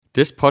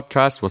This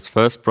podcast was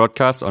first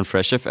broadcast on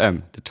Fresh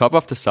FM, the top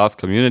of the South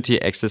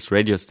community access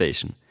radio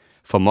station.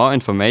 For more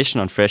information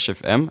on Fresh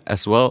FM,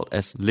 as well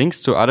as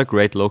links to other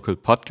great local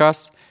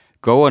podcasts,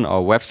 go on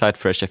our website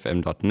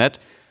freshfm.net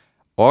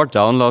or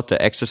download the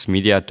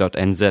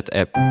accessmedia.nz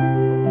app.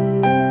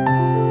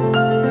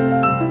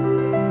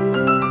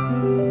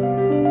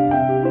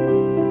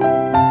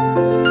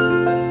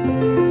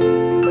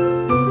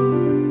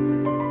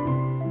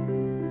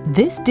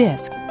 This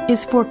disc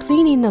is for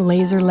cleaning the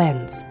laser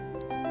lens.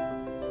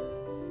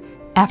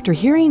 After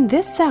hearing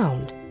this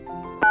sound,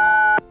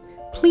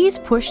 please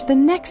push the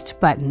next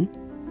button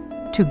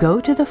to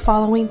go to the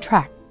following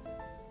track.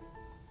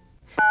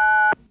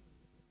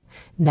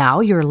 Now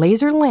your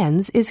laser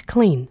lens is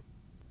clean.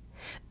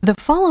 The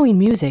following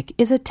music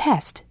is a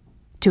test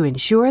to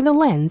ensure the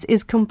lens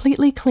is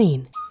completely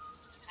clean.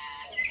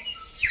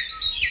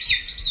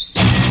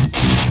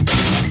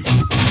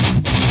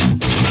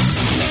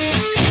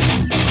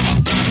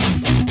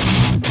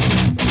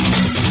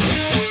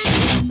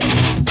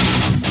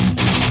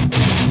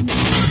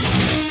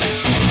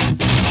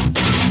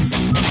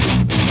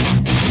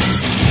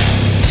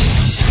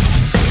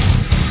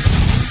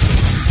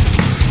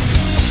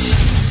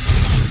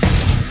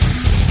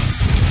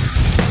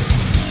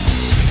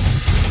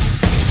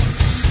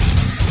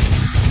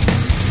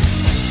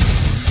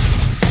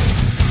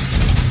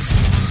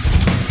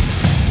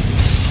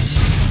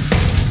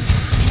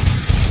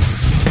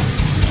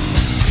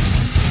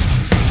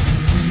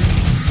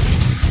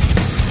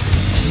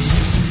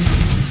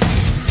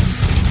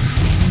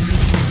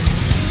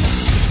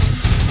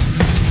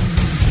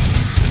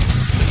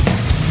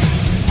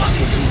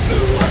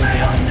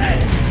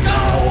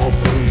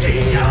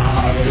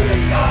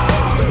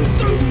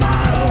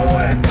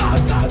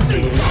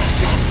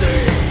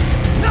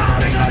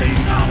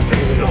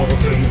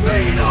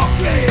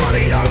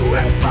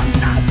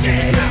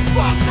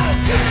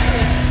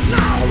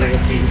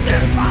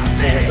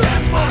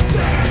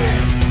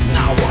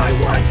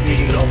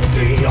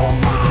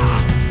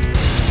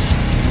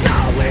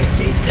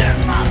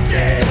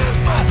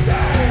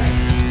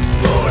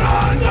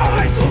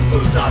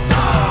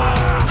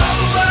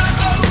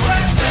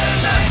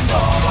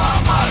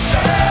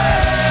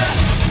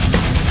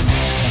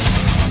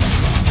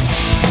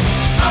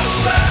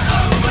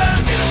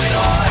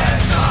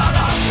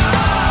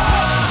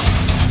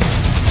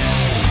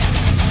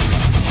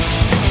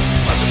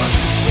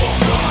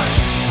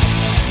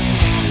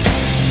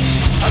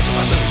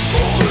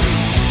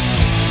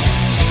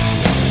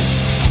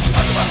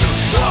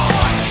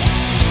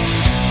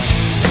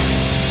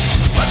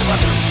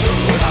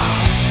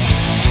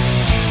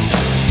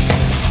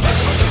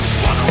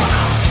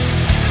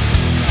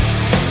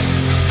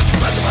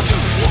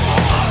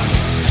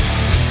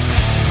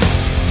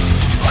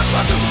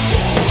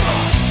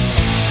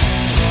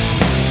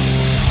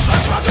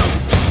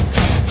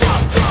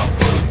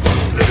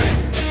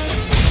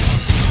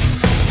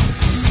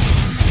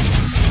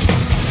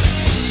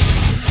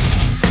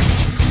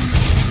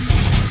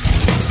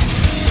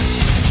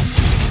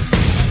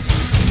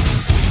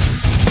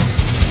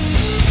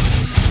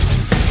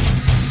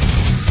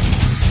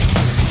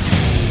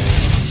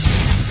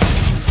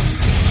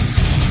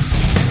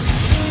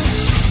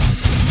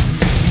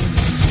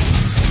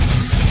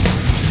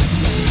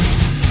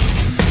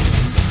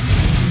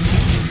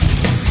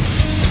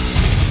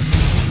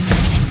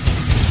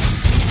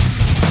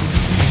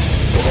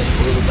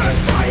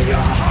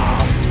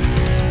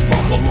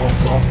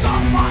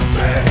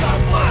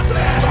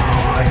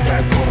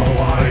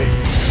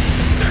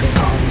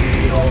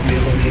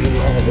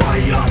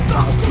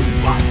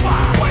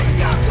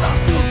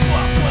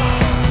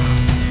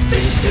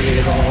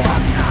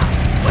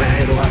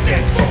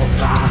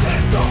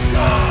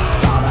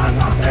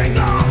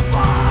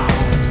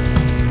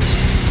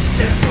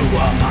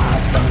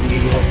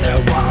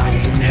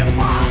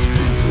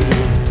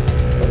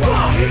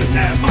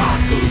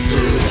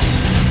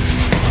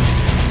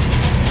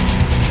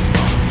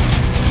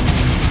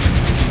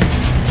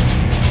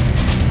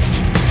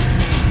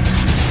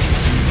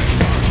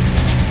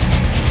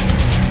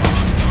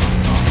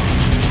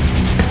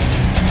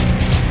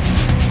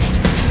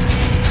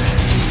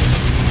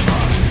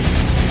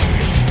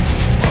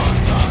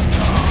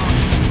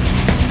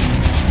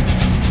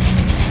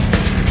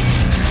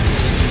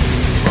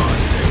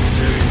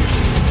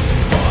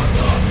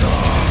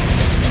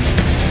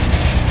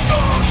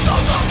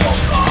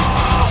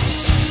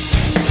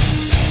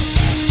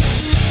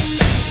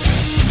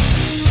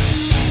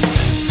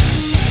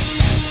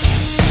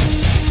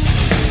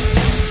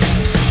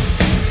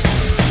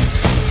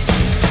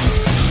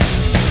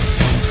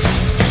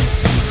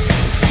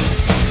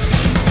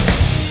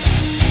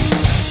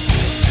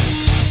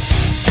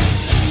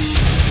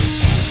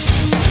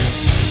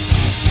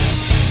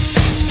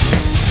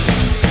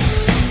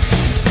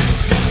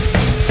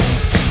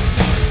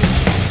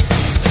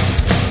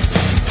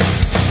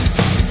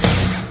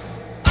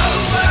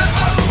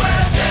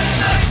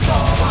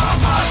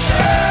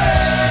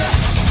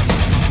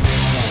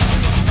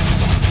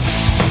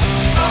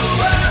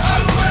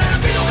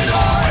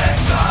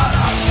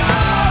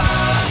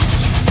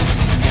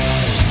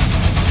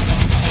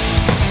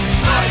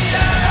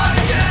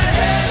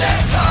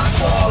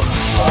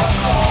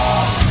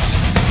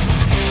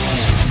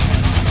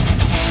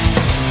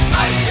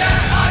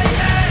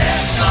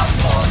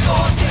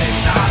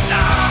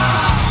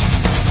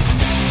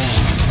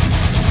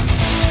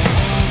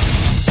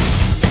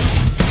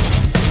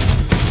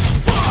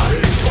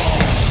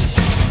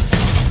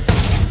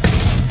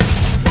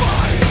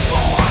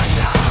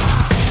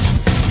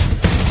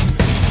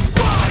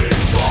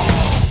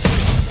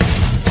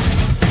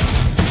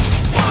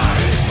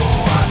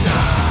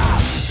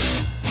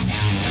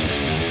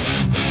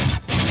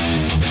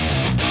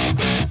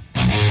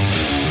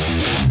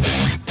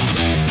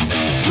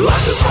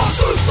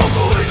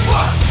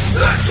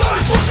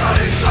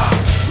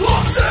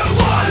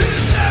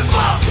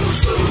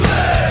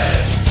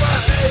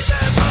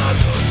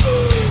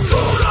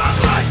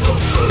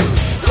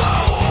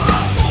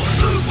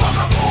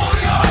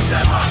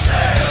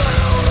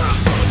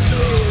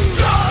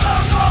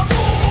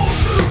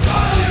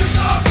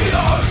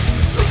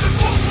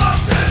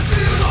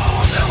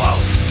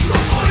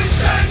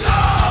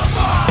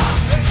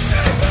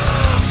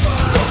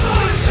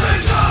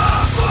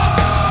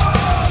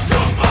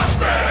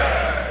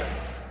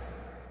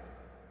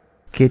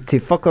 Ke te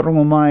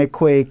whakarongo mai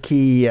koe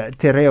ki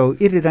te reo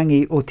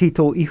irirangi o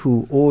Tito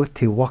Ihu o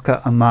te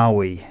waka a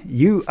Maui.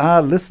 You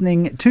are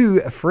listening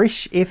to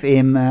Fresh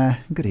FM.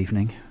 Good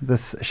evening.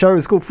 This show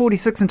is called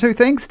 46 and 2.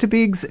 Thanks to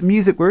Big's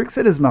Music Works.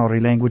 It is Māori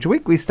Language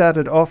Week. We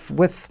started off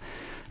with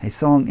a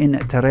song in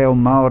te reo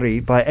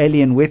Māori by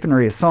Alien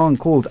Weaponry, a song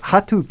called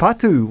Hatu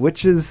Patu,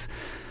 which is...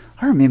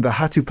 I remember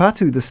Hatu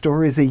Patu, the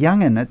story as a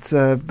young'un. It's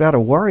about a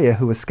warrior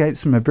who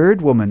escapes from a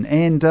bird woman,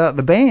 and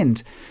the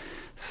band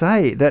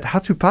say that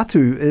Hatu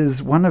Patu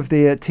is one of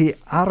their Te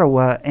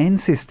Arawa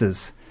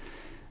ancestors.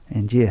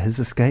 And yeah, his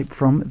escape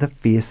from the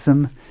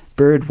fearsome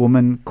bird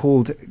woman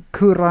called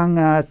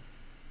Kurangai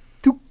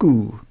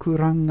Tuku.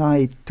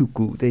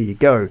 There you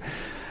go.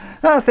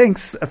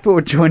 Thanks for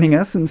joining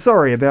us, and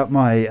sorry about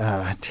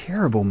my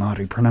terrible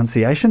Māori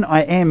pronunciation.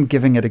 I am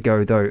giving it a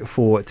go, though,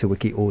 for Te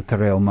Wiki o Te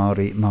Reo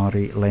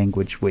Māori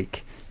Language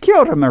Week. Kia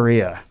ora,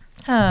 Maria.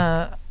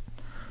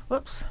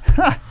 Whoops.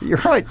 You're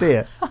right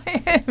there.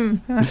 I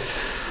am.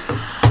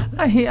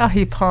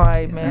 Ahi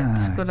pai,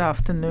 Matt. Good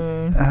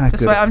afternoon.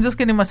 Just wait, I'm just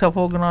getting myself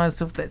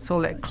organised if that's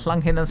all that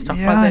clunking and stuff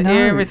like that.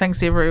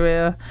 Everything's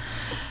everywhere.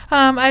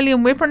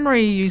 Alien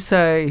Weaponry, you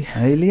say?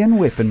 Alien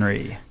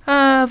Weaponry.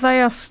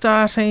 They are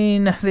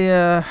starting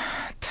their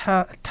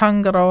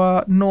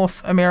Tangaroa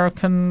North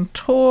American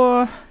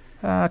tour.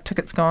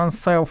 Tickets go on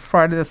sale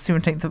Friday the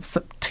 17th of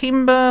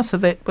September. So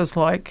that was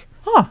like,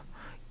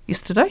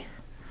 yesterday?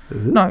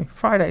 No,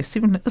 Friday.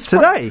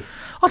 Today?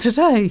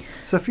 Today.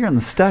 So if you're in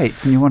the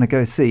States and you want to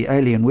go see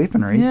Alien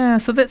Weaponry... Yeah,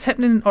 so that's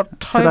happening in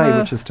October. Today,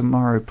 which is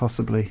tomorrow,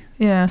 possibly.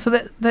 Yeah, so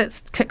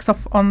that kicks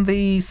off on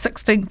the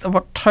 16th of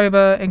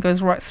October and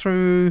goes right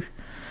through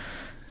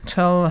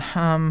till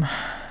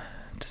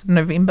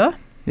November.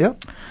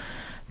 Yep.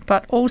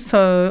 But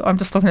also, I'm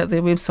just looking at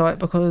their website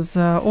because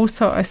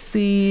also I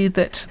see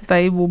that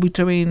they will be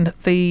doing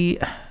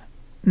the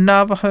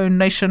Navajo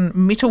Nation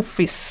Metal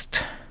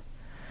Fest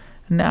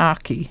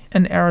Naaki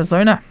in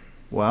Arizona.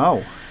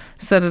 Wow.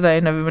 Saturday,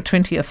 November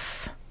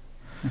 20th.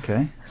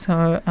 Okay.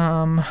 So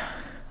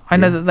I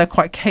know that they're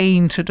quite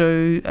keen to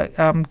do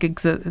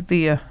gigs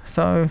there.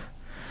 So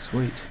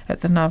sweet.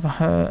 At the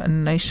Navajo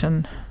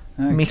Nation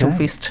Metal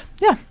Fest.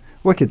 Yeah.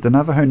 Wicked, the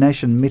Navajo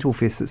Nation Metal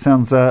Fest. It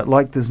sounds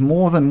like there's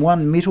more than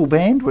one metal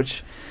band,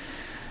 which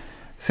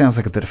sounds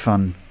like a bit of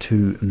fun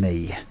to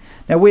me.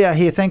 Now, we are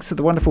here thanks to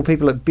the wonderful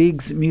people at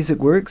Big's Music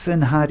Works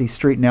in Hardy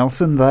Street,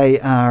 Nelson. They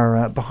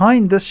are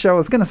behind this show. I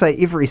was going to say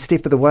every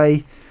step of the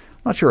way.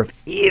 Not sure if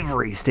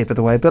every step of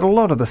the way, but a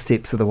lot of the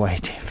steps of the way,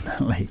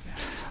 definitely.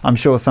 I'm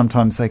sure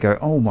sometimes they go,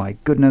 oh my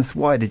goodness,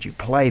 why did you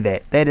play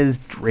that? That is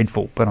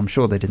dreadful. But I'm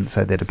sure they didn't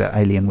say that about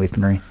Alien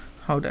Weaponry.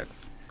 Hold it.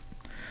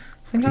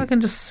 I think I can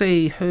just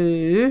see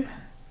who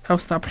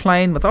else they're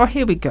playing with. Oh,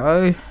 here we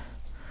go.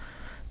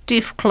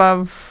 Def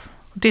Club,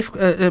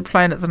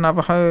 playing at the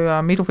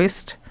Navajo Metal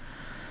Fest.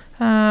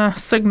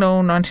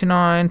 Signal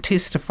 99,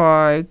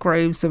 Testify,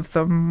 Graves of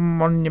the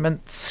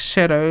Monuments,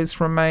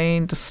 Shadows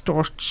Remain,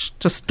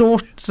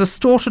 Distorted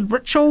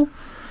Ritual,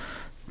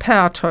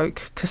 Power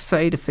Toke,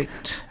 Cascade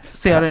Effect.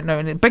 See, I don't know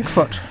any.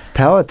 Bigfoot.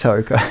 Power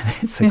Toke.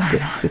 That's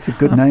a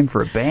good name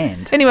for a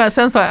band. Anyway, it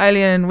sounds like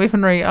Alien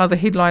Weaponry are the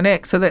headline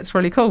act, so that's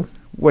really cool.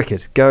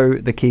 Wicked. Go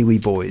the Kiwi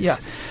boys. Yeah.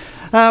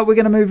 We're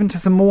going to move into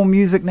some more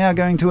music now,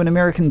 going to an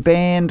American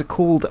band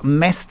called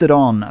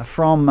Mastodon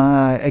from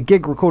a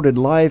gig recorded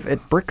live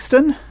at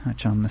Brixton,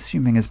 which I'm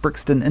assuming is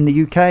Brixton in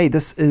the UK.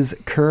 This is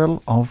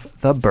Curl of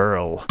the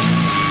Burl.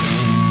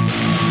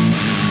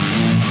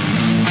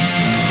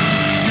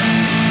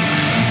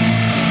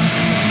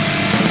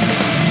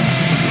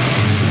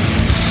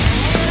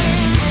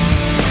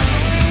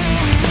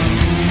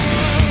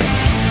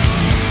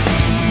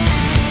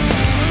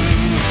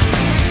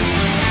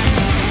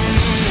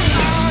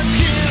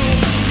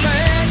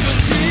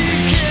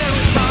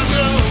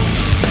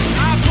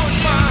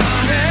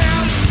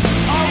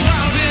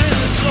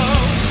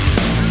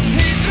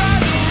 He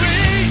tried to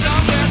reach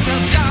up at the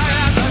sky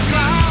at the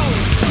cloud.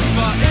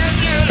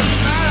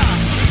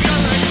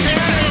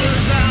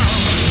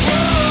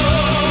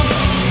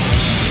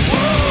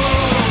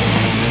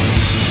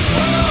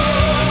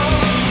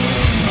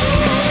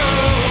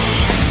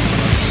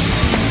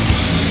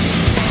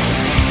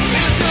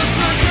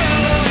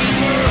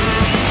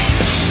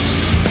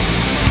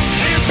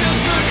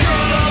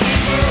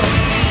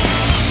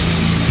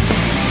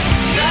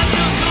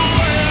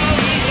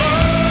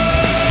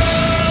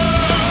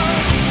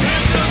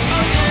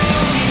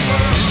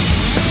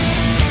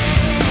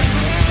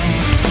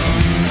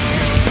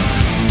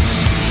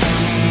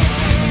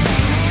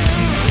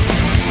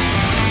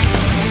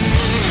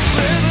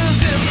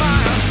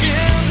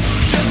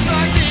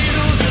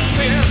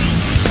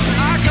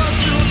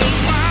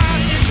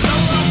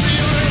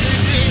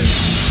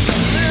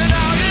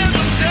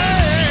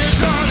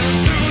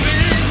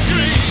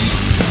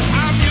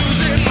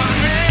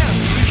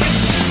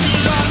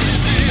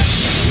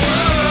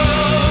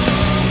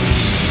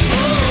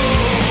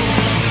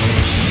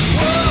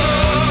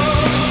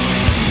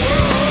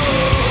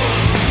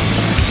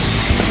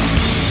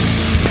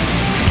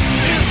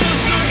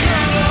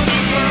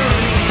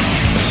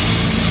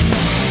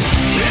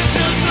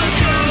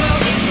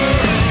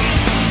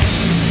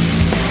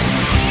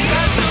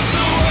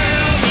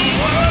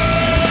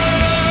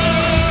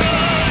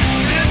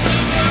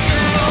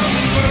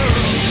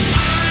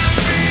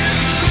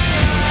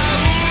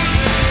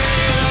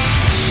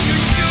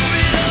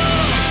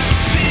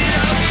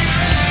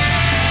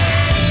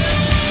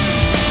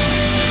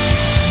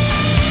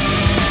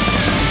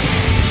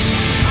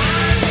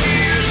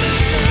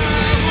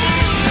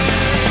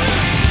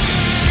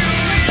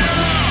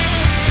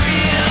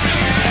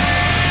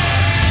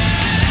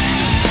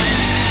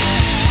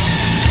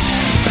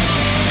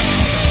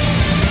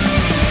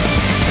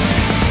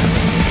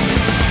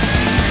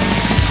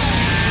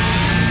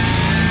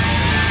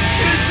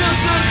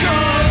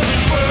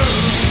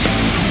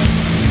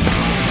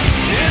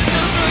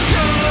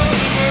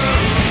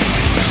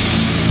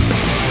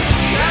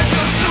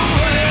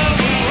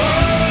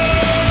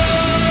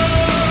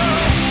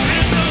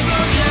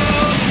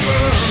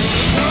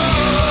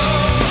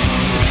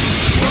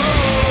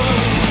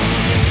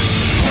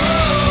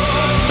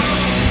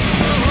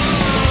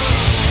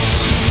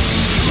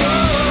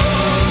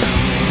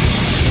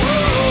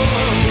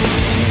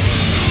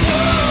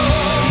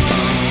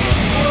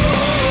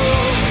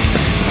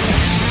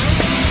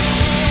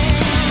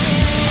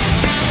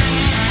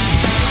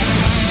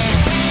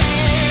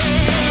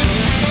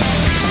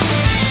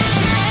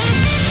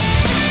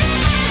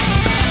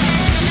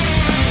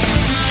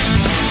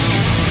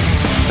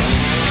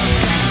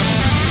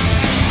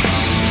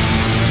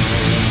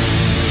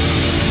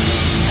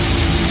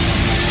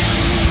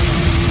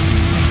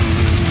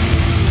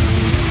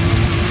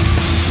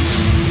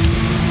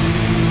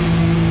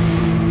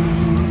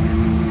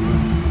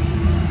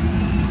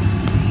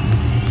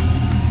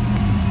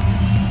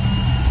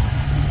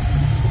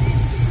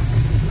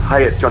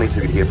 Hey, it's Johnny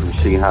Tippett here from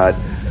She Hard.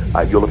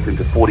 You're listening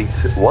to 40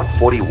 what?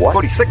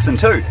 46 and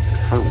 2.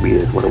 So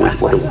weird. What are we?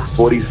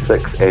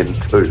 46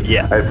 and 2.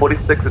 Yeah.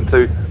 46 and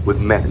 2 with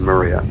Matt and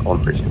Maria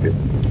on Fresh FM.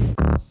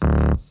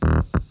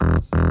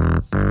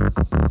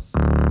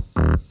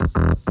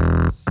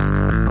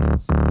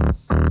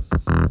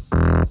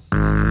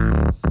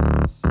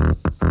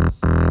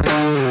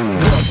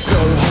 So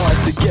hard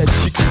to get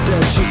your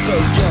credentials, so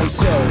young,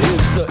 so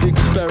hip, so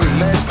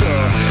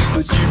experimental.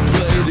 But you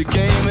play the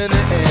game in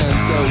the end,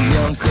 so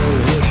young, so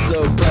hip, so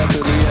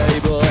perfectly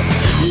able.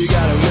 You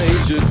gotta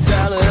raise your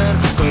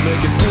talent for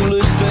making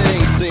foolish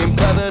things seem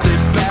perfectly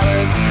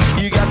balanced.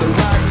 You got the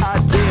right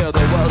idea,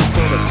 the world's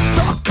full of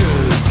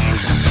suckers.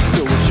 So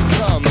won't you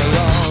come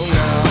along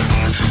now?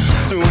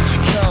 So won't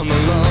you come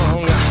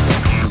along?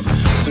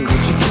 So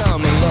won't you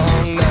come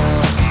along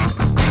now?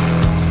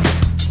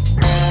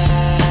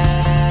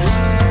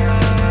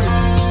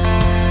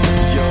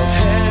 Your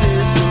head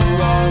is a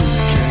rock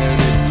and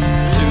it's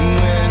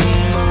doing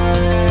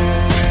mine.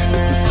 If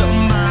there's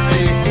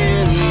somebody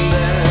in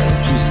there,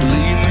 just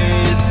leave me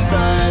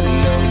aside.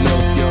 No, no,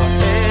 your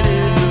head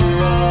is a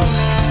rock.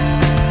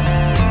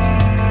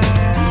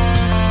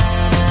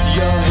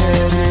 Your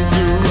head is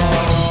a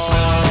rock.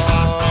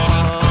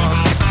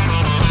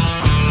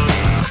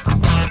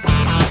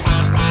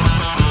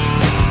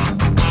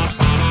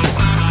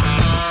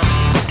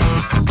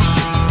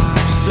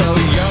 So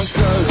young,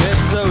 so hip,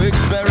 so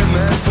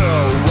experimental.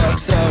 Work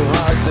so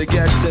hard to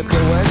get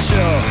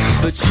influential,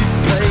 but you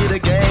play the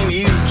game,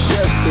 you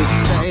just the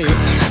same.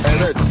 And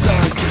the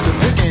time keeps a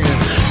ticking.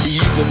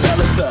 You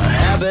developed a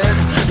habit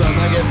from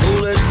making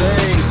foolish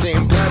things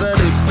seem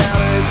perfectly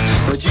balanced,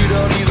 but you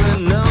don't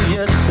even know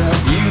yourself,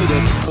 you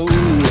the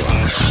fool.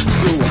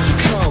 So won't you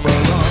come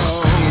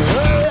along?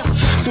 Hey?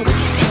 So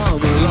won't you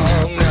come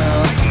along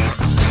now?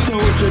 So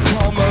won't you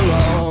come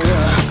along?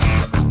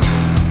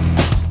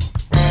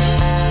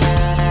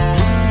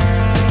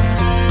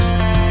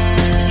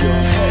 Your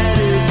head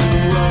is a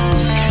rock,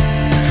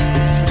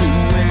 it's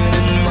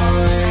doing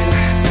mine.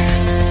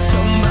 If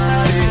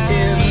somebody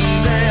in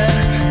there,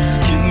 just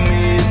give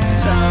me a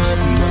sign.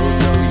 No,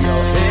 no,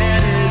 your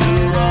head is a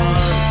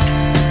rock,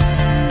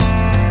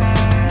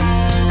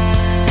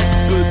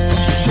 but we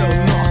shall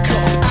not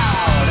come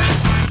out.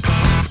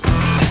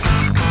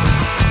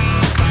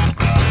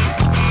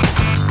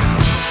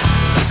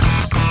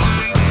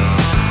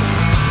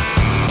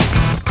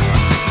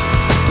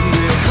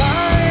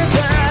 Behind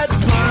that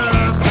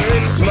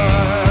perfect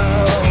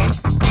smile,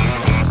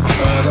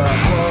 the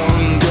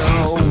hunger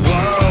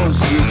walls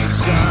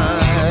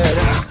subside.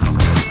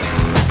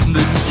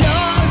 The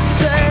jaws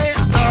stay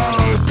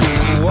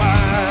open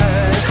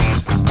wide,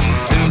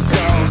 and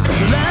don't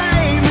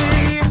play me.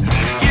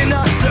 You're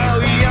not so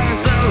young,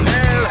 so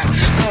hip.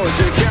 So won't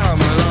you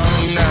come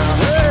along now?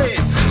 Hey,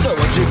 so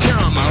won't you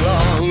come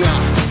along now?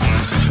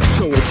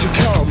 So won't you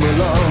come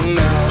along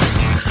now?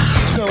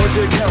 So won't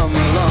you come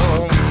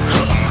along?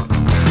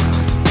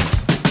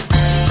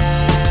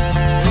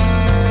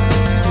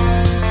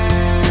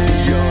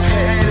 Your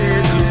head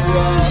is a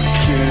rock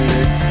and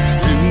it's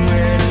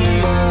doing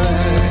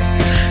mine.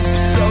 If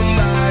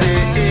somebody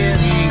in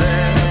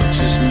there,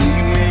 just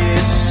leave me a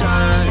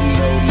sign.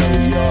 No, no,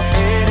 your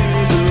head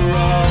is a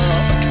rock.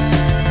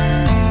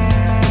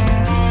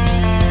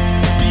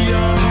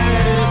 Your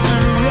head is a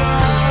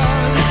rock.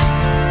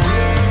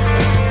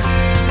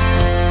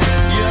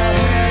 Your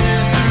head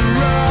is a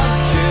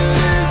rock and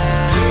it's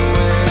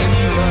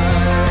doing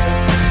mine.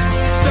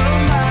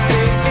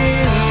 Somebody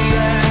in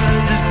there,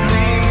 just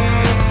leave me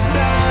a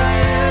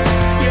sign.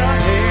 Your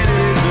head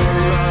is a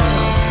rock,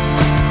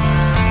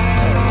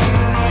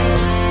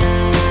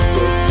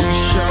 but we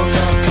shall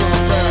not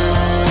come out.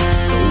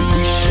 No,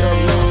 we shall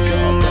not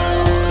come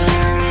out.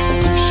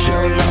 We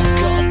shall not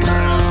come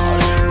out.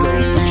 No,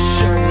 we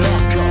shall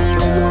not come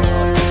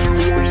out.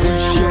 We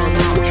shall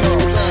not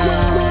come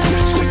out.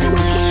 So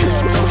we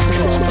shall not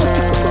come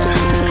out.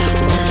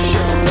 We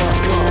shall not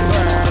come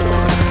out.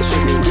 So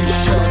we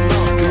shall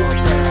not come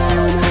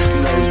out.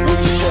 No, we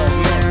shall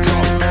not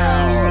come out.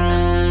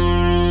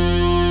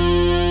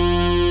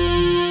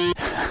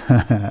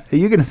 Are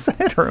you going to say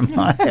it or am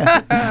I?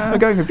 I'm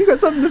going, have you got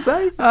something to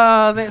say?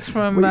 That's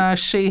from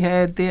She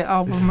Had, their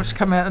album, which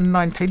came out in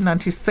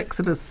 1996.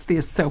 It is their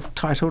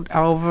self-titled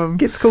album.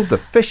 It's called the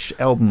Fish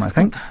album, I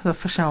think. The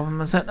Fish album,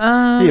 is it?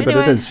 Yeah, anyway,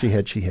 but it is She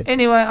Had.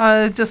 Anyway,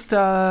 I just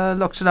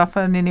looked it up,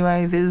 and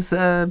anyway, there's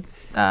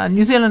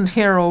New Zealand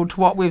Herald,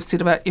 what we've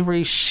said about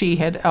every She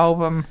Had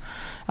album.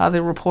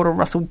 The reporter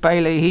Russell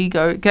Bailey, he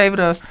gave it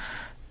a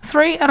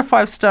 3 out of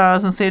 5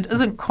 stars and said,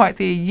 isn't quite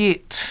there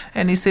yet.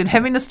 And he said,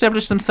 having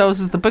established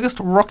themselves as the biggest,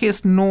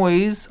 rockiest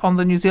noise on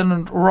the New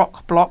Zealand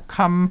rock block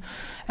come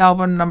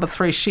album number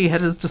 3, She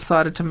Had has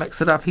decided to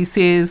mix it up. He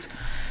says,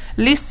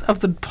 less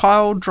of the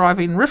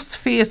pile-driving riffs,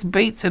 fierce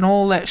beats and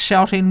all that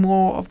shouting,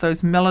 more of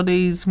those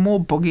melodies, more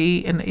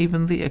boogie and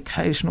even the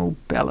occasional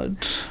ballad.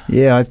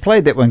 Yeah, I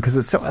played that one because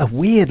it's a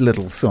weird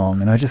little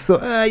song, and I just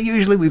thought,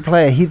 usually we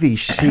play a heavy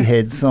She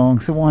Had song,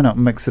 so why not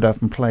mix it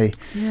up and play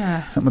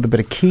something with a bit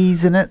of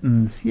keys in it,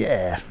 and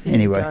There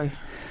anyway. you go.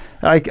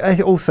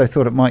 I also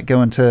thought it might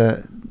go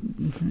into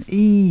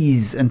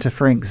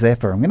Frank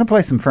Zappa. I'm going to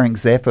play some Frank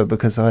Zappa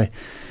because I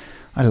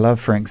love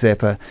Frank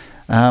Zappa.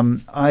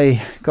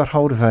 I got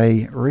hold of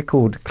a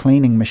record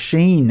cleaning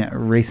machine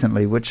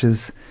recently, which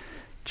has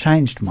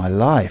changed my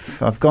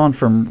life. I've gone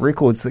from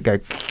records that go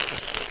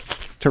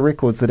to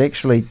records that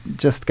actually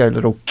just go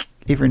little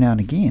every now and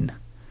again.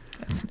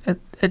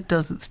 It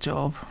does its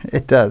job.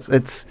 It does.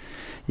 It's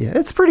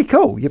pretty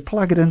cool. You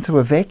plug it into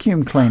a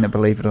vacuum cleaner,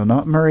 believe it or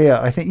not.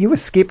 Maria, I think you were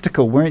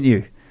skeptical, weren't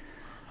you?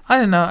 I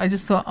don't know. I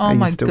just thought, Are you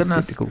my still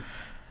goodness. skeptical?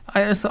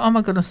 I just thought, oh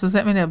my goodness, does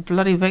that mean our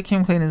bloody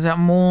vacuum cleaner's out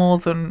more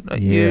than it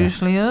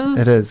usually is?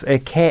 It is. Our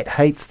cat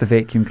hates the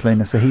vacuum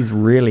cleaner, so he's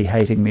really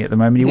hating me at the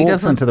moment. He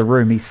walks into the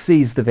room, he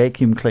sees the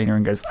vacuum cleaner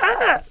and goes,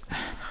 ah!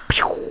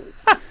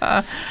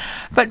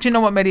 But do you know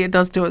what, Maddie? It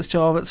does do its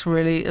job. It's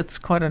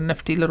quite a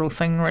nifty little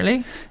thing,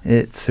 really.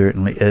 It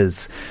certainly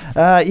is.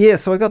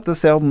 So I got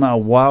this album a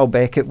while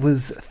back. It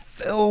was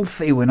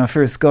filthy when I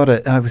first got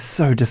it. I was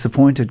so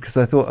disappointed because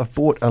I thought I've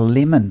bought a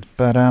lemon,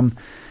 but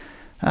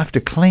after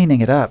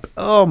cleaning it up,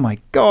 oh my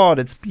God,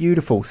 it's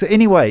beautiful. So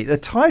anyway, the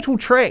title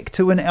track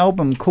to an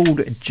album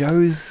called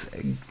Joe's...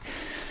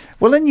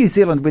 Well, in New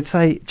Zealand, we'd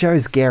say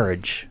Joe's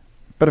Garage.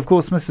 But of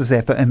course, Mr.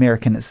 Zappa,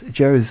 American, it's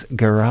Joe's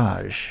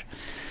Garage.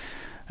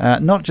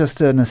 Not just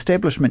an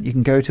establishment you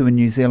can go to in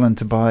New Zealand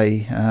to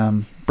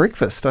buy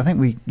breakfast. I think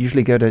we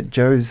usually go to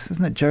Joe's...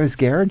 Isn't it Joe's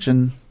Garage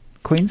in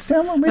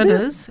Queenstown when we're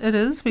there? It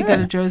is. We go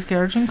to Joe's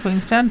Garage in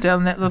Queenstown,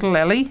 down that little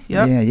alley.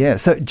 Yep. Yeah.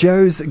 So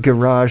Joe's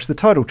Garage, the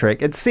title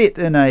track, it's set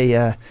in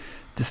a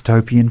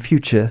dystopian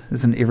future,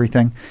 isn't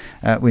everything?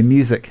 Where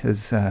music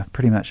is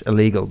pretty much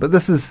illegal. But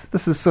this is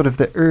sort of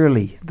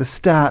the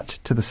start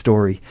to the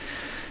story.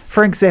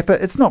 Frank Zappa,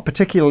 it's not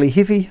particularly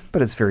heavy,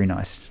 but it's very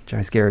nice.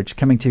 Joe's Garage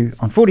coming to you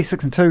on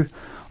 46 and 2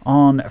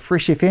 on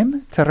Fresh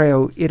FM, Te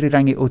Reo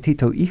Irirangi o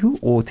Tito Ihu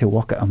o Te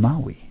Waka a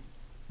Maui.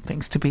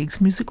 Thanks to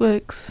Biggs Music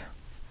Works.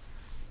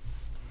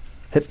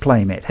 Hit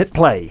play, Matt. Hit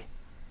play.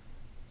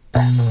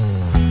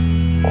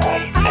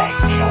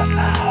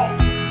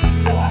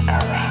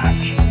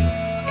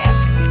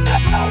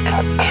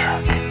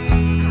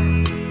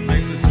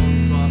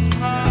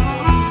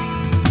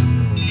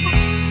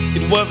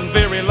 It wasn't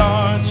very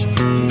large.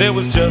 There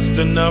was just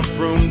enough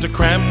room to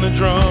cram the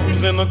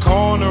drums in the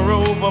corner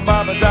over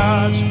by the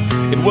Dodge.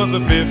 It was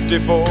a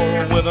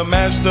 54 with a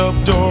mashed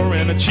up door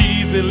and a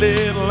cheesy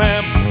little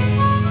lamp,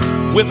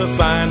 with a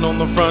sign on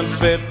the front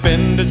said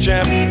Fender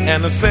Champ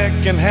and a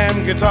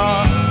second-hand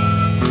guitar.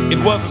 It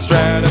was a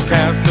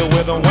Stratocaster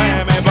with a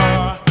whammy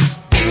bar.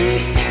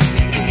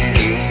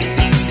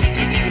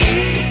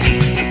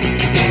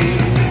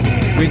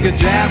 We could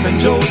jam in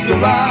Joe's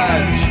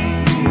garage.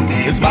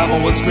 His mama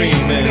was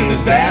screaming,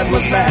 his dad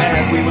was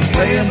mad. We was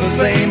playing the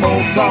same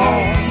old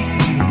song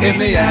in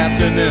the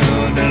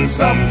afternoon, and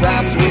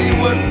sometimes we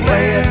would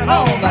play it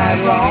all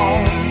night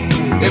long.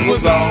 It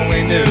was all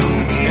we knew,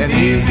 and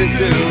easy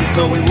too,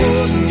 so we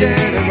wouldn't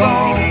get it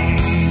wrong.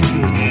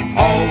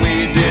 All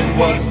we did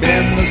was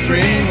bend the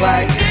string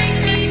like,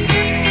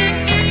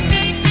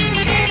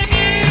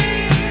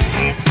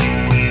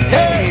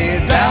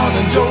 hey, down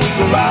in Joe's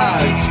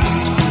garage.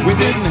 We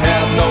didn't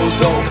have no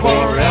dope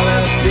or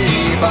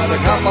LSD, but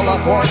a couple of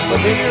quarts of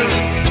beer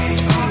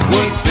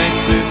would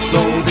fix it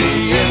so the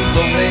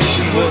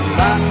intonation would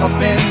not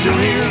offend your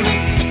ear.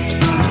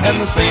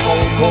 And the same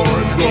old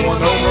chords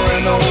going over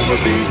and over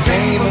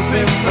became a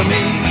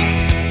symphony.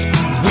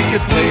 We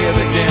could play it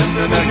again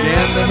and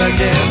again and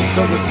again,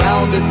 'cause it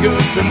sounded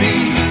good to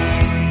me.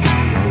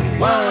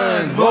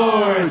 One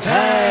more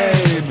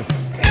time.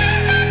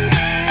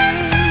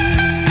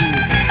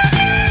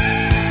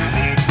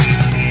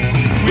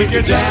 We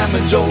could jam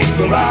in Joe's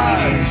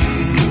garage.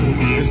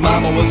 His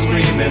mama was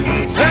screaming,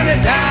 turn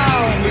it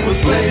down. We was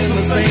playing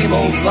the same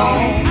old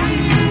song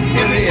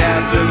in the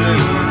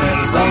afternoon,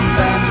 and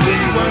sometimes we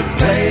would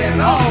play it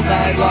all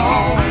night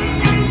long.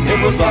 It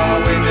was all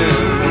we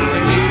knew,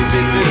 and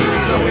easy too,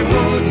 so we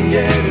wouldn't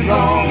get it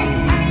wrong.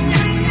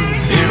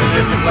 Even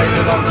if we played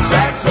it on the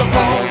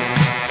saxophone.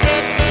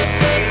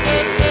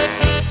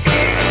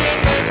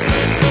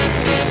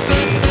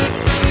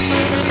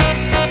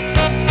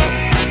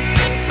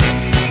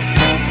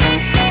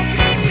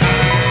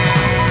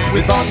 We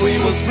thought we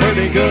was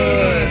pretty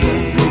good.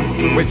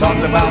 We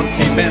talked about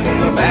keeping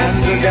the band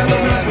together,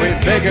 and we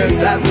figured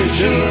that we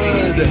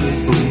should.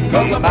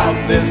 'Cause about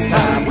this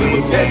time we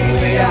was getting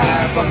the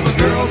eye from the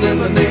girls in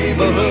the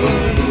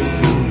neighborhood.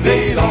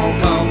 They'd all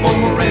come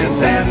over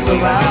and dance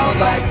around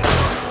like,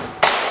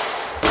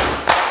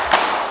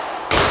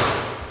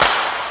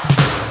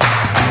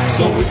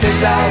 so we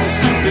picked out a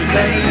stupid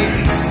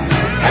name,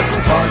 had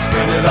some cards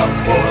printed up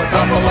for a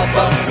couple of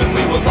bucks, and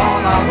we was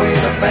on our way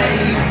to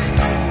fame.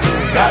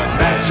 Got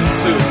matching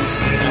suits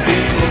and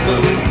Beatle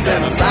boots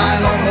and a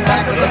sign on the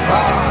back of the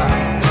car,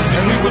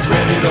 and we was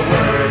ready to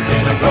work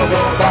in a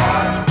go-go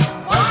bar.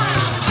 1,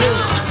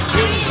 2,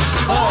 3,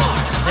 4.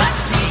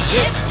 Let's see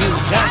if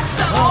you've got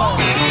some more.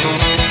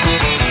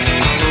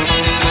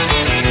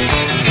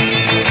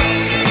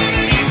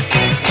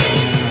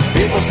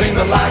 People seem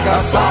to like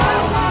our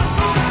song.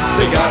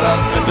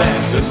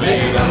 bands that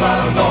made a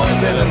lot of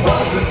noise, and it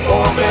wasn't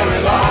for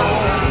very long.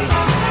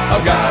 A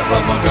guy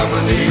from a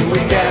company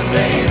we can't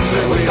name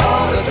said we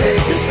ought to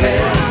take his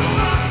pen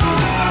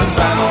and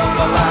sign on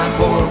the line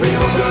for a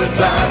real good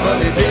time, but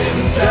he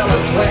didn't tell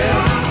us when.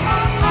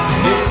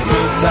 His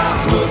good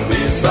times would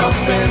be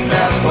something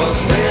that was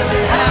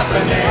really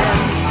happening.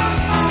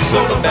 So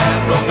the band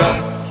broke up,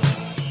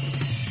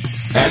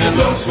 and it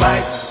looks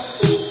like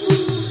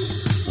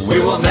we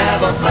will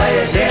never play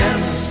again.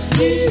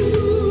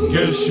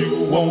 Guess you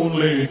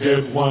only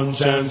get one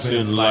chance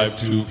in life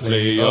to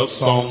play a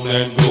song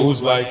that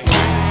goes like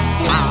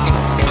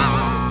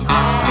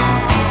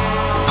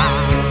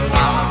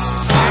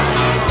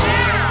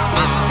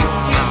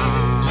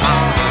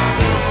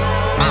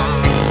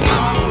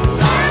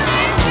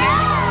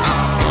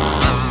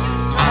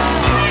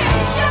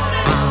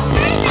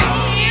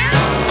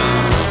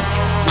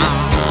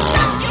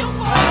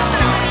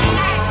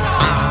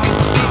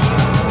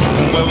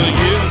well, the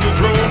years is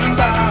rolling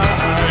by.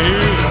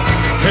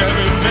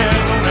 Heavy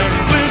metal and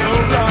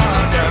little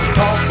rock and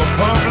caught the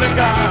public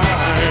eye.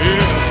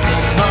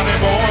 Snotty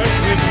boys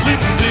with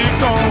lipstick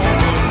on,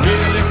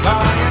 really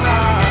flying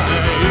high.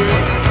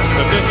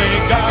 But then they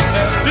got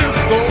that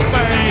disco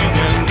thing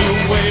and new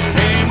wave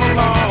came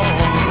along.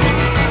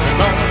 And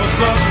all of a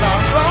sudden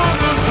our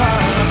rocker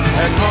time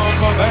had come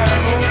for that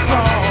old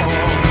song.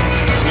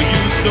 We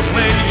used to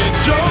play it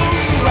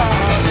just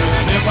right,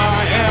 and if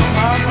I am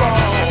not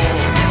wrong,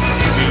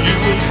 you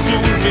will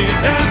soon be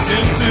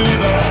dancing to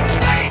the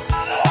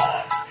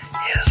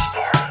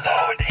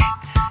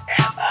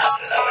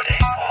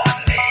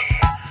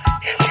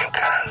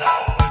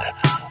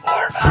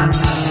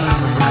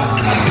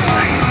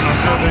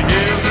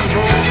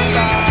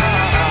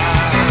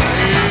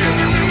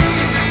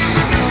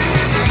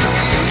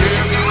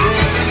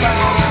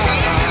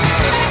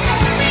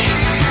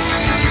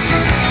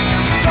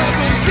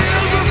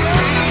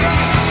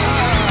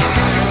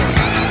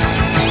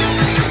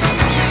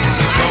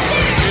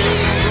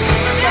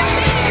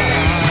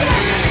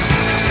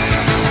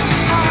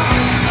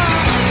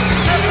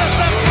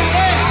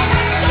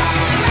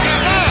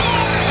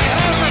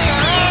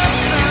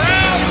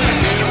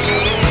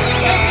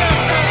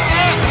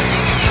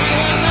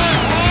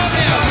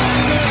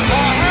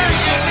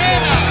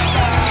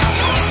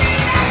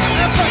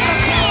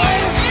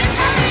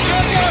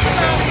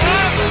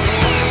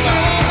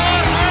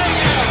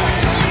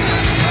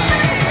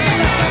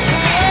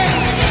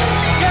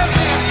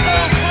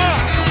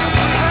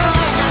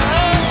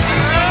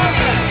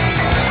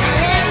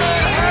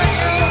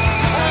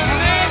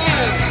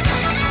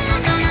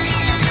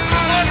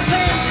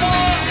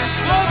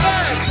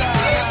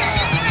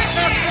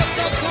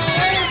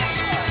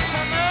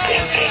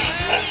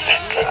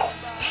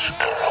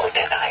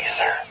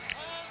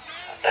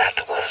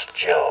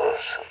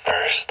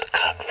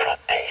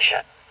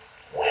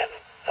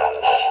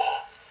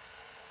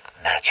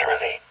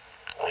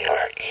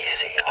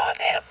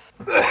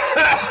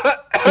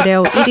Te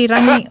reo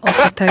irirangi o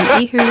te tau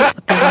ihu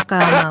o te waka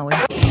a Māui.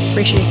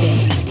 Fresh FM.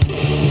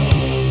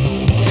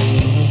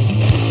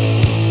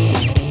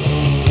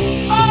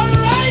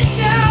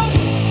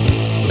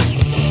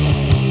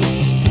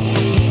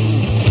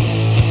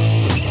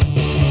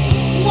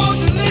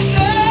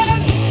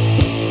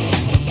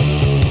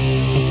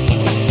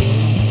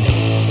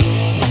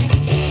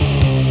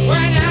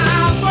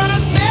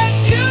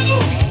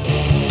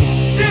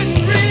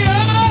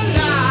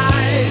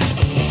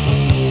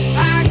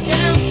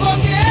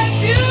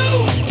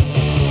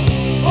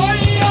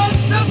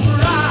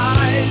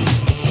 Surprise!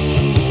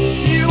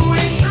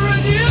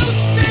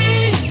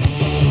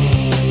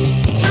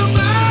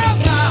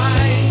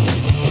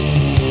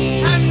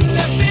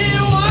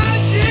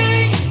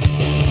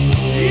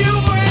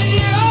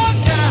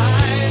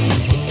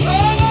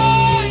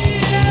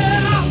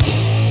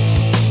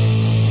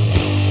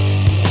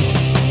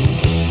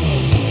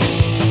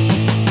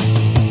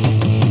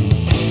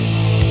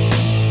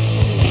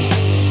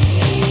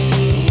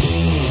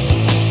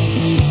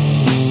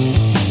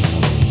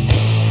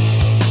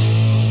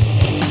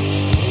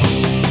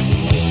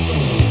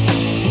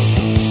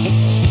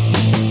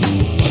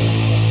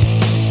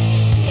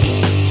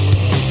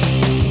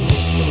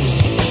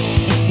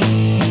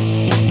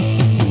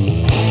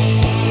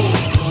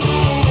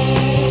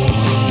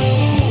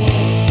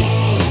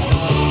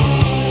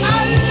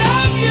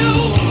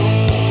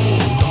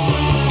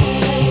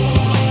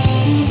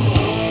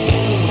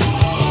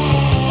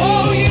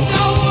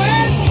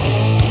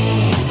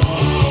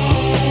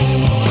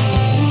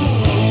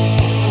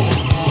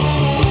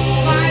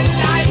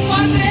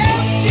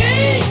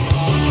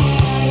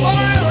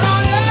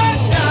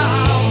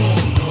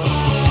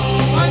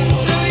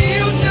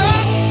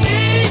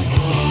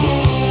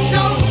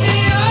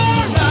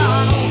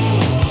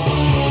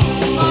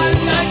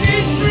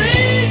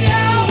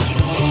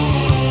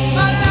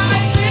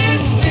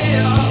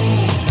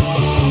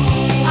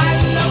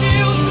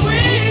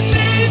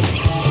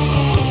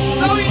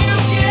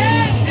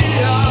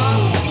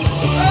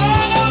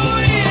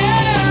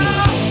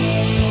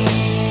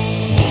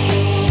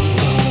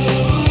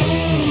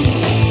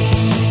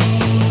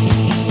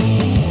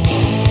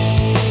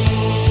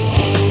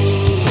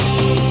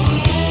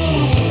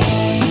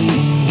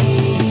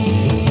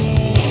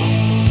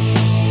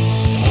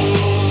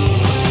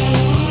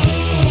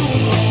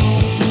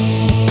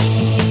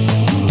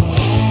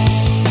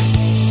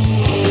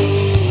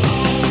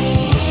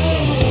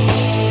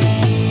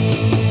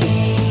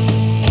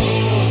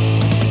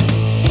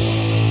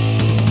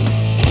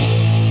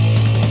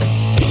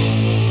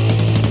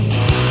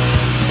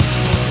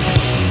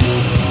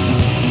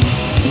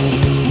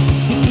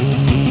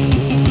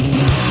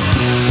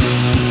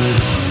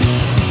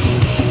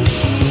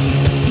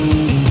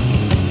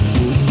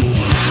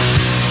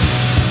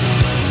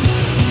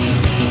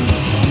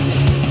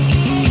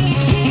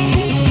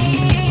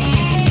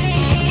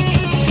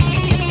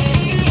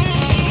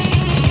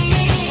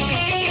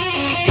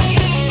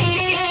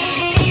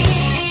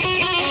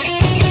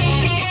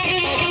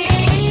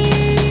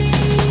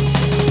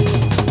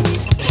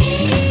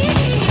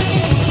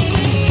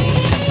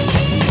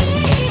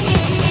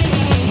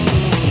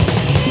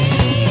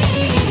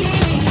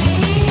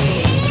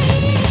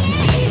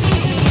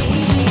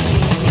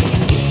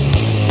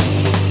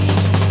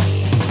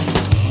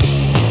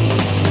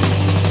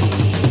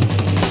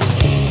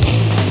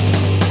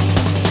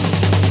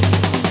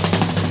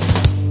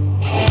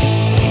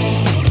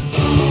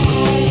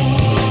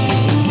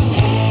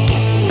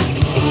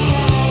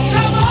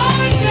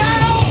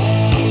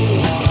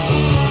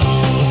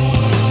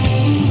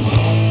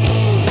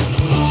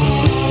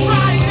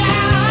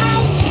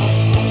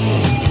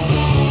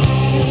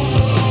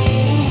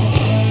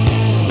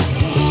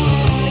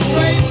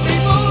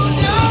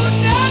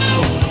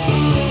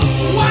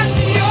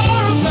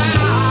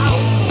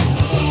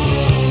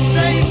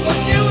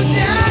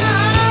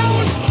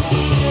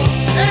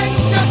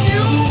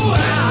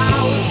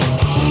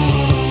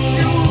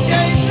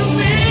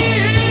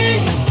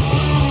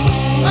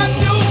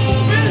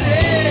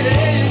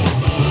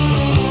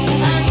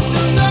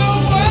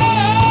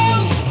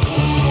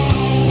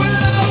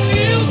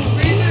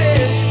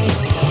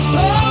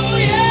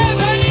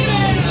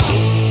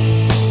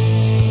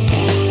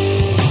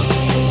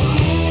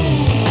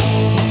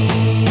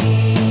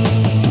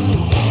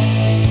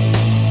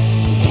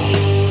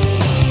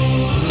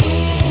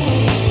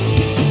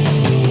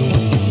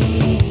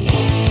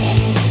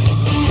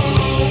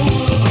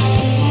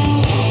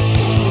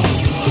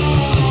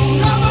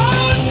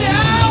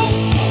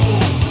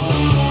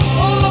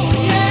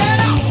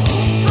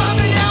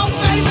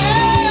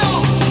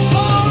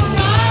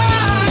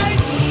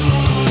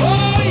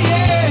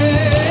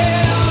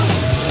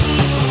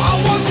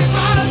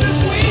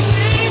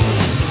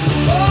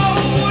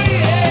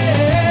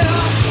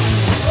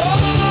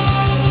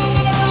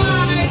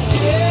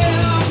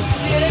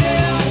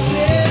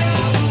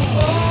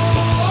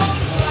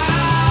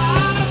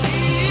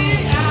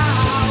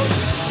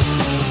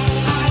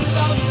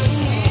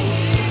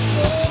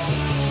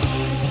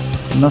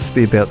 must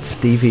be about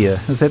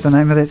stevia. Is that the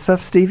name of that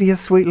stuff? Stevia,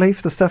 sweet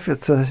leaf? The stuff,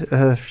 it's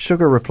a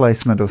sugar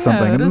replacement or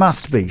something. it It is.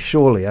 must be,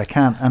 surely. I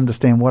can't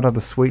understand what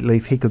other sweet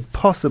leaf he could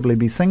possibly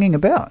be singing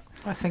about.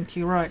 I think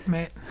you're right,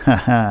 Matt.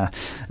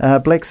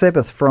 Black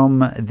Sabbath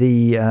from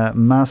the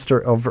Master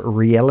of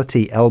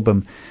Reality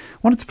album.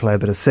 Wanted to play a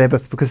bit of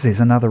Sabbath because there's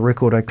another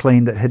record I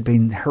cleaned that had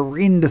been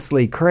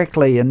horrendously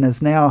crackly and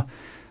is now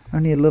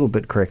only a little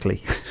bit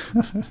crackly.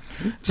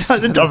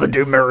 It doesn't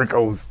do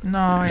miracles. No,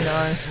 I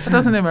know. It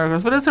doesn't do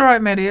miracles, but it's all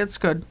right, Matty. It's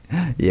good.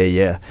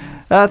 Yeah.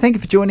 Thank you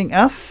for joining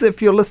us.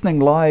 If you're listening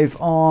live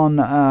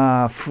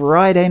on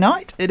Friday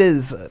night, it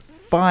is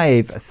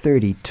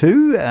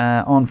 5:32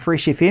 on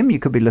Fresh FM. You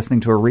could be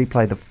listening to a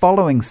replay the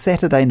following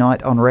Saturday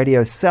night on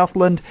Radio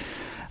Southland.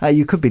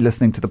 You could be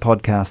listening to the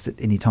podcast at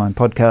any time.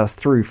 Podcast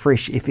through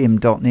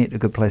freshfm.net, a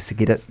good place to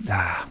get it.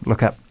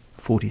 Look up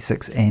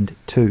 46 and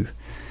 2.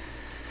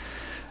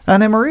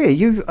 Now, Maria,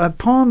 you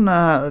upon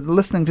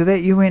listening to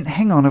that, you went,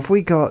 hang on, have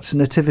we got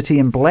Nativity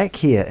in Black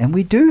here? And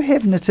we do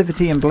have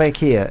Nativity in Black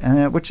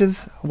here, which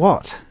is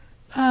what?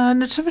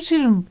 Nativity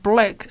in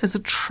Black is a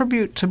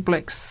tribute to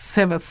Black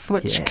Sabbath,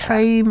 which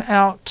came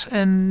out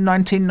in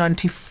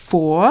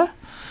 1994.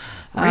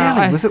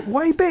 Really? Was it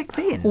way back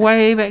then?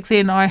 Way back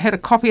then. I had a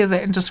copy of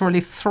that and just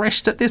really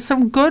thrashed it. There's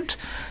some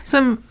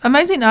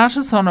amazing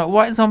artists on it.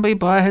 White Zombie,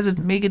 Biohazard,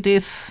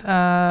 Megadeth,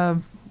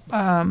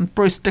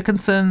 Bruce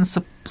Dickinson,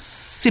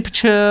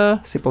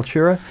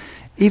 Sepultura.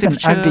 Even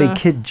Ugly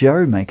Kid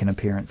Joe make an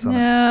appearance on it.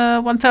 Yeah,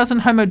 1000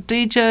 Homo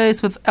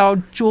DJs with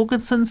Al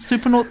Jorgensen,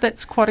 Supernaut.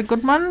 That's quite a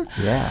good one.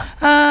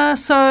 Yeah.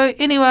 So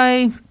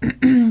anyway,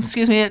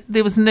 excuse me,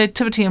 there was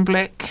Nativity in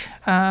Black,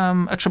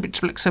 a tribute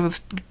to Black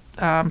Sabbath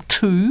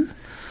 2.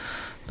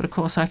 But of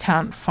course I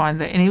can't find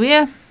that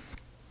anywhere.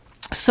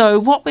 So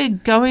what we're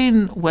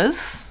going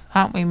with,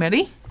 aren't we,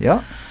 Maddie?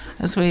 Yeah.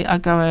 As we are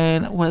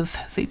going with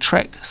the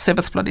track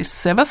Sabbath Bloody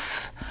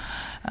Sabbath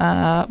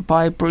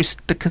by Bruce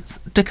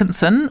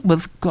Dickinson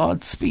with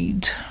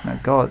Godspeed.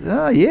 God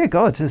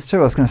is too.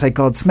 I was going to say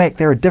Godsmack.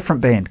 They're a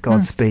different band,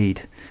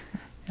 Godspeed.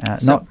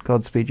 Not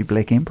Godspeed You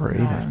Black Emperor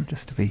either,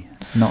 just to be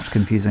not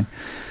confusing.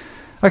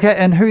 Okay,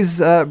 and who's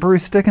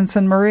Bruce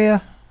Dickinson,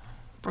 Maria?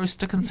 Bruce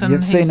Dickinson.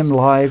 You've seen him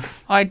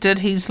live. I did.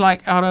 He's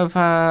like out of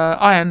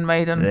Iron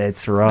Maiden.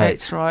 That's right.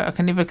 That's right. I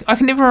can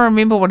never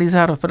remember what he's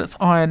out of, but it's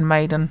Iron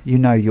Maiden. You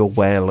know your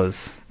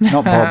whalers.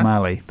 Not Bob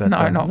Marley. But,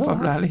 no, not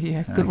Bob Marley.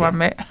 Yeah, good one,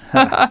 Matt.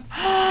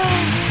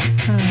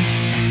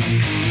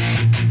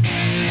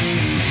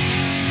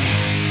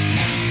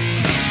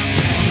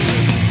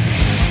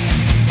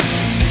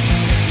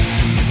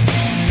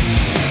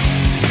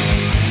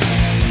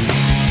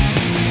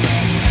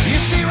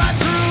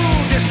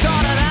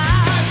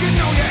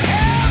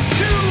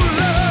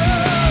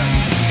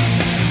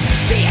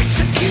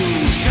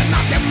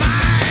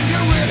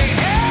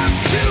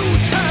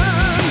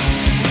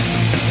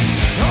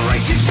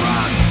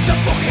 The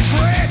book is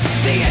read,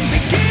 the end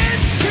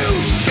begins to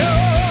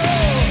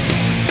show.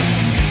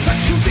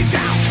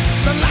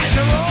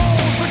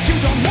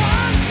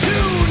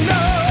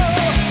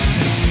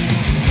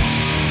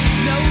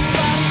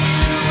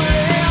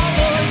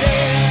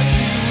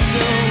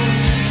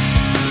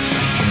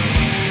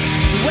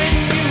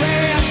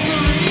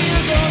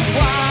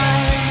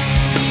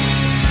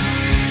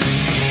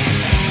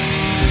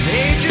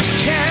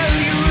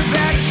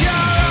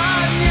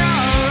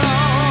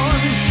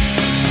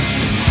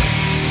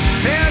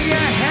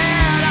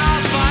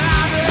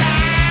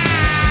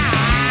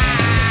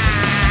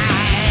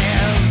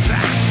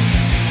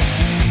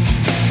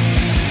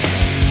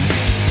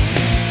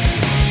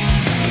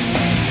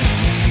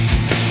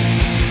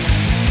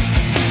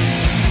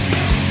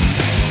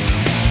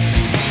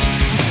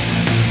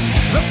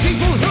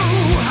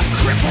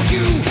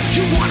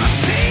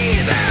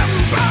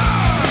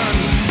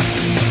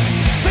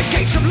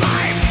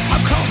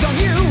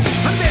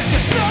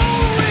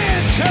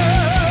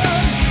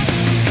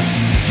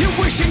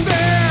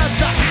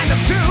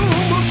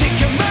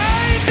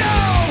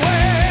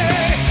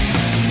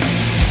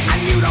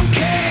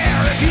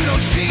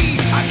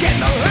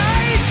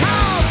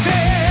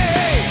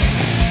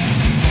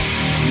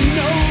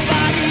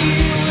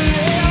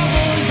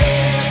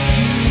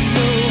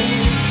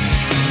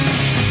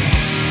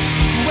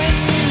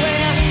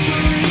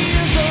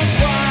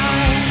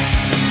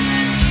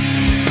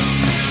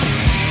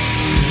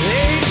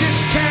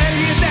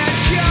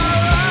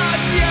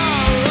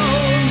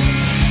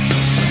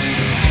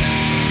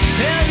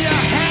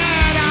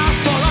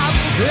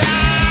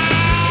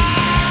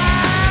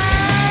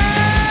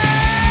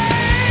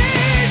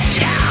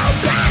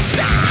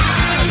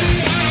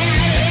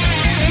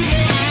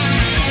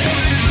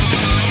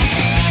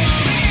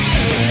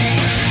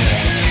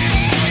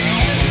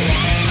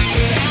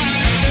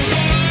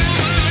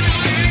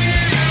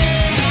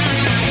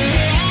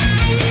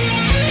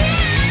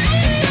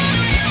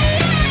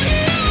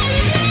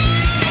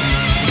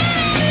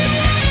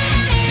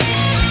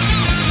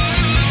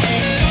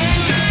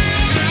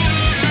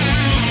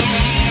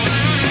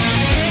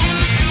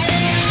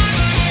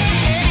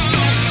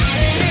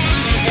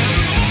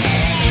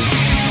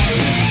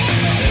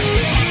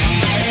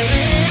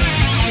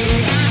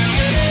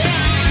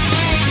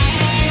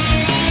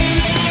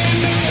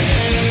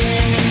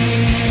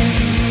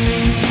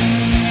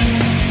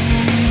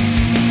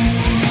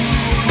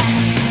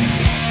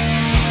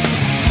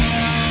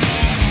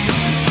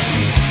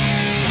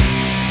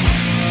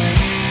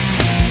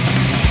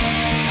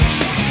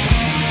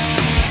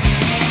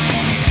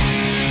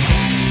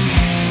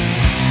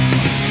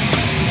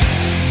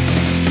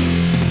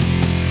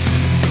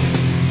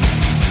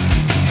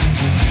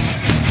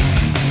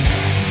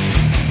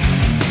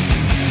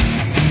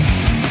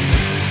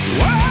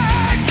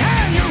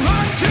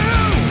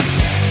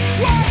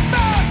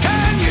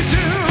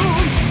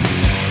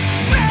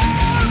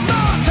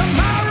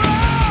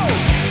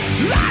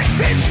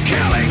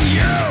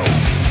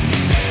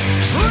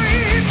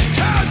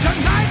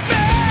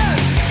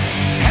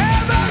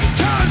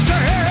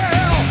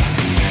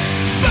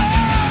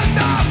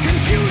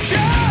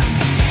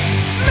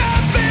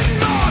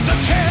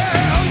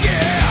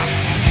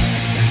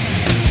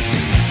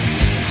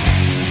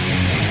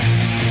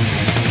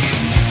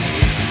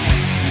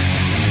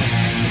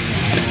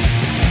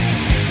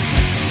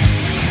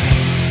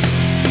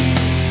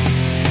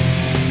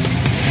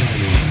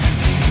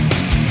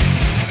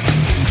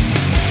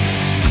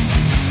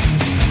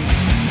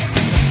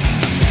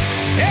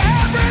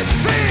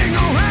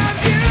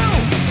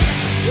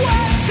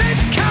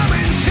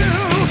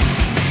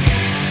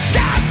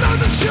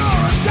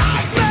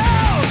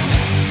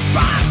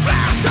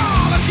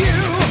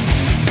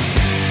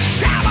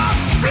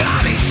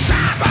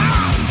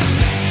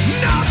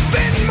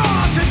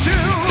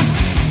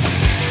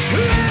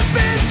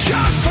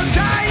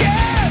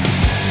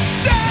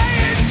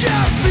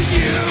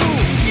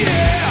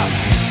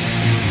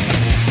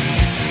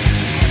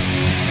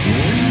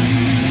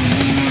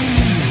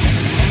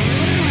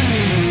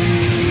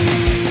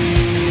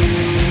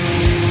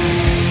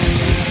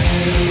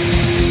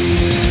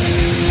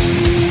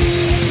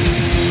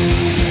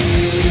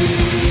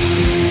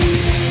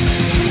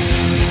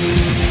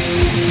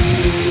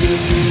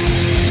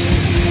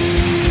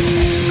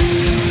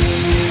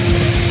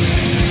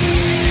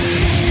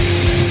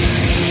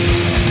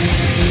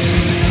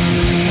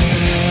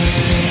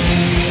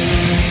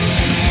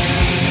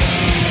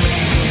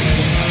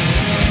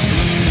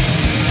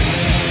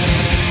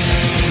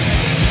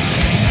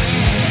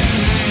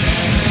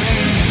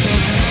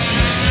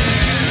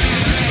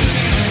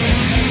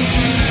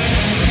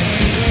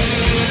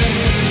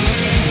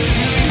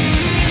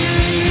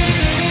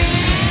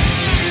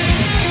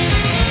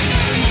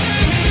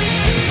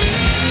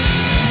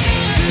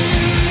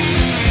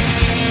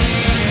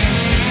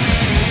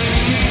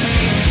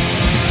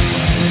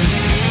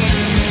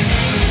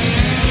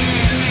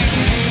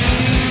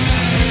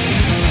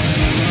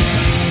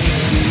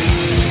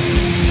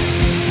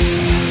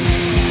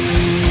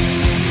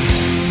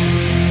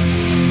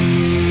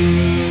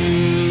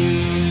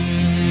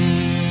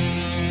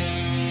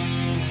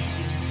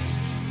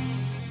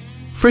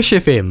 Fresh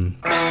FM.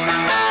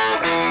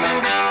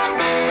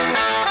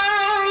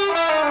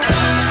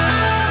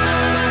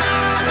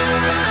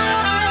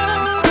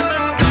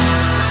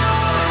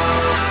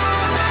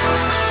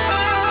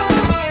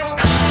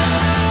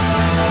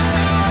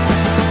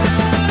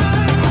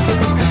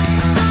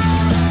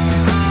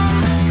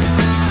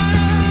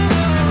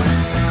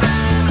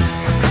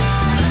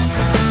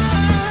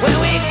 Well,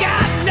 we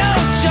got no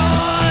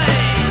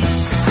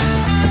choice.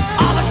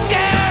 All the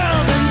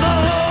girls and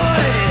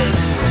boys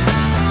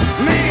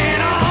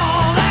making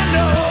all that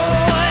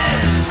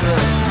noise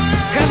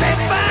 'cause they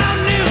found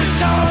new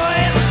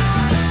toys.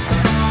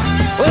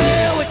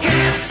 Well, we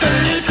can't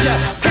salute ya,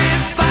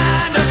 can't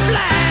find a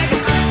flag.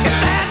 If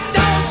that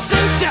don't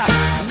suit ya,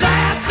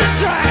 that's a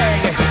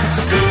drag.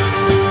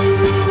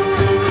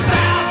 School's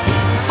out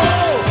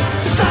for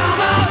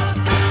summer.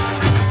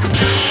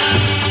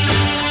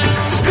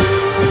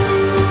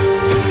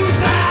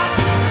 School's out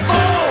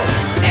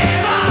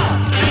forever.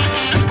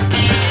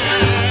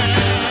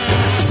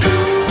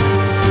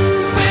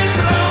 School's been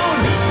blown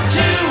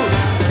to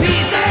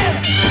pieces.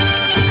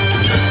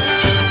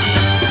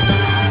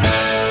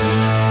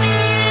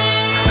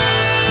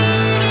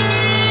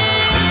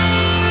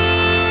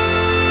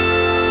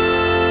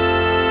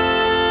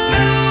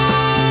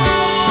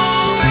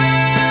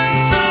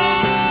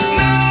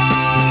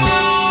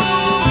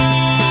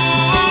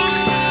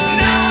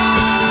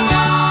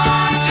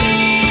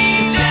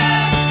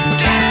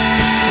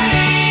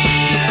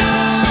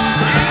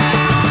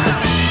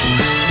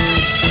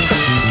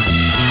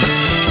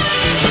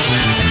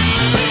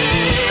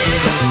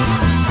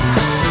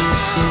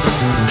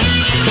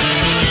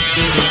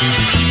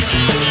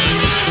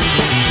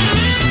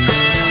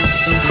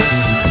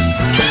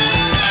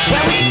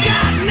 Well, we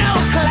got no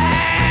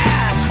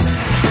class,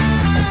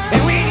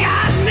 and we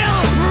got no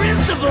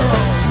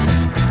principles,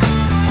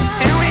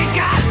 and we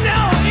got no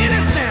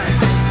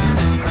innocence.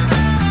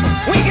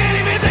 We can't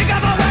even think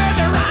of a word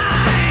that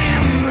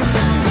rhymes.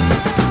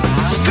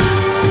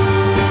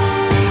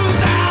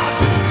 School's out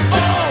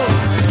for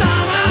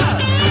summer.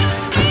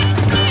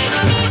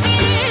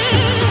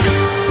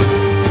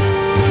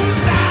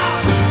 School's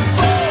out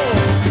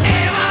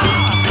forever.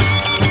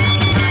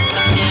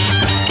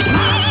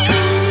 My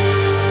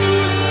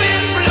school's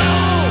been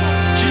blown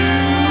to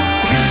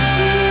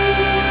pieces.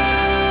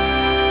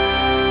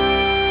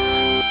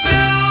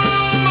 No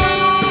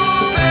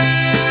more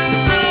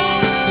pencils,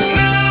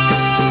 no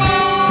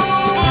more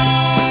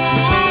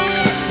books,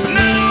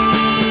 no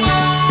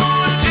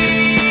more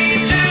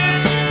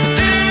teachers,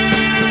 dirty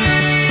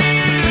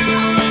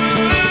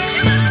looks.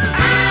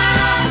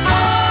 Out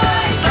for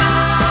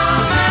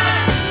summer,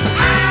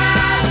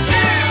 out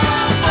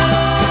till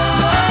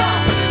fall.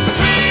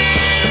 We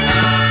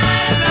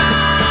might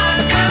not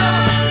go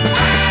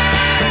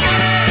again.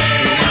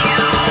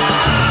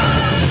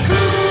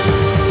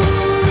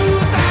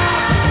 School's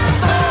out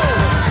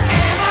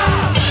forever.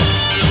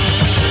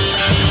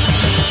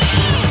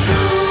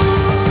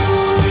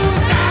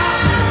 School's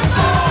out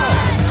for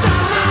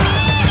summer.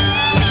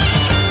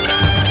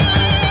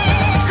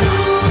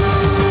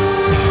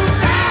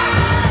 School's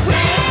out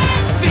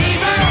with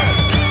fever.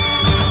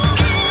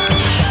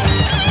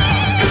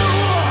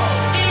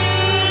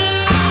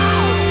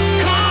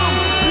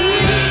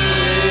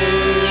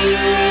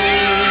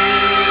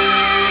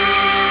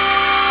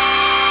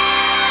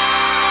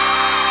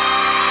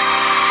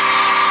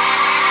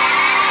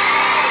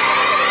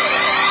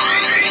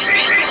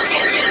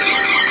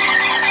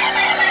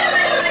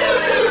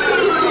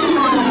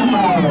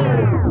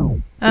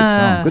 School's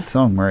out Good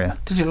song, Maria.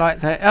 Did you like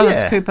that? Alice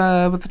Yeah.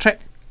 Cooper with the track.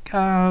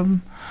 I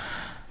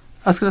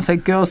was going to say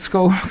Girls'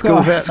 School.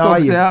 School's out. No,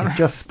 School's you out.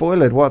 just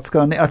spoiled what's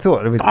going on. I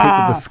thought it would keep with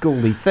the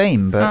schooly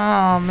theme, but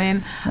Oh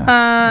man!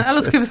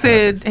 Alice Cooper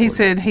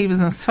said he was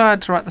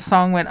inspired to write the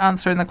song when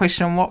answering the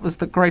question, "What was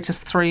the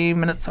greatest 3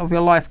 minutes of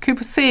your life?"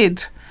 Cooper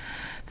said,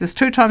 "There's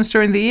 2 times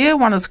during the year.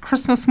 One is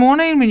Christmas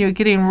morning when you're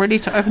getting ready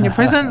to open your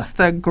presents.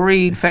 The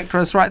greed factor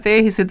is right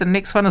there." He said the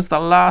next one is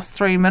the last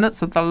 3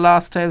 minutes of the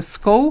last day of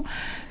school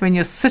when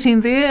you're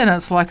sitting there and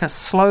it's like a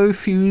slow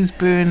fuse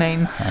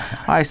burning.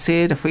 I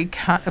said if we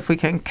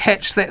can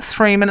catch that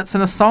 3 minutes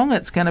in a song,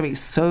 it's going to be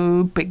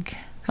so big.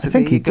 So I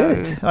think there he you go.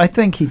 did. I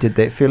think he did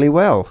that fairly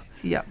well.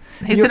 Yeah.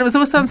 He said it was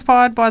also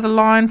inspired by the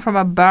line from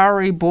a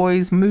Bowery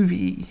Boys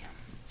movie.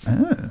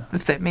 Oh.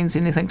 If that means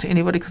anything to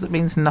anybody, because it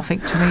means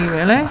nothing to me,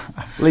 really.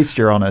 At least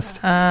you're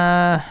honest.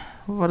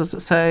 What does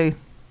it say?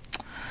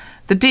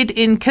 The Dead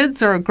End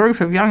Kids are a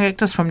group of young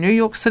actors from New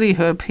York City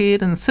who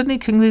appeared in Sidney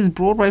Kingsley's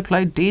Broadway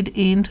play Dead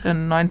End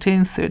in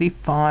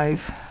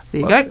 1935.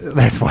 There you go.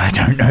 That's why I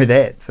don't know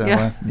that. So,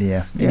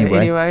 Yeah.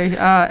 Anyway.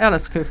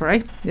 Alice Cooper,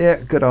 eh? Yeah,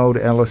 good old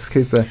Alice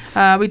Cooper.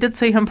 We did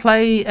see him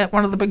play at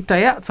one of the big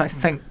day outs, I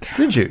think.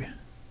 Did you?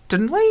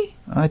 Didn't we?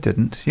 I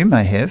didn't. You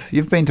may have.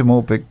 You've been to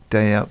more big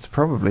day outs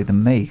probably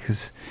than me,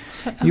 because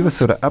you were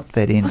sort of up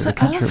that end of the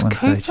country at one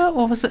Cooper, stage.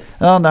 or was it?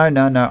 Oh,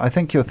 no. I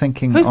think you're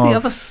thinking Who's of... the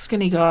other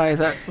skinny guy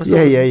that was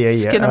Yeah.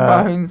 skin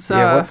and bones?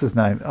 Yeah, what's his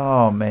name?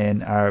 Oh,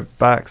 man.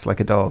 Barks like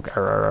a dog.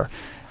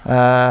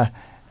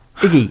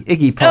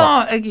 Iggy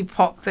Pop. Oh, Iggy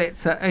Pop,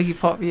 that's it. Iggy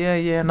Pop,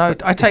 yeah. No,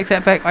 I take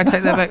that back.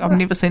 I've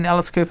never seen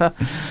Alice Cooper.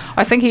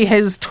 I think he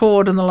has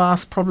toured in the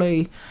last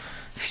probably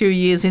few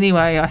years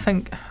anyway. I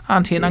think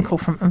Auntie and Uncle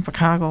from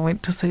Invercargill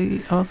went to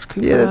see Alice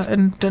Cooper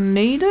in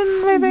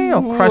Dunedin, maybe,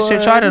 or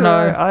Christchurch. I don't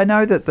know. I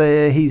know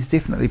that he's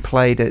definitely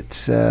played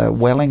at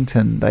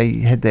Wellington. They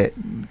had that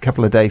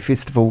couple of day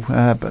festival,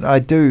 but I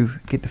do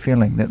get the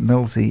feeling that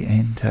Millsy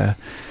and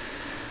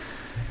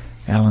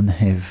Alan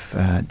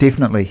have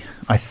definitely,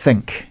 I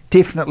think,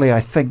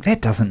 that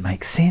doesn't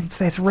make sense.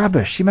 That's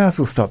rubbish. You might as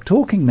well stop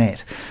talking,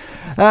 Matt.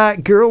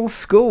 Girls'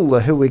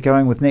 school, who we're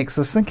going with next.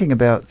 I was thinking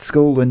about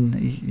school,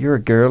 and you're a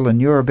girl, and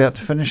you're about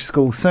to finish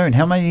school soon.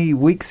 How many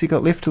weeks you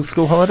got left till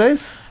school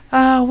holidays?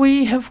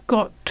 We have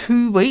got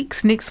 2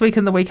 weeks, next week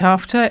and the week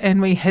after,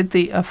 and we had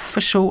the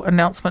official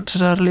announcement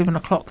today at 11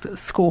 o'clock that the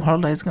school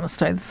holiday is going to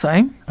stay the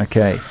same.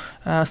 Okay.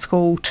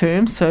 School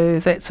term, so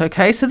that's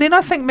okay. So then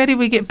I think, Maddie,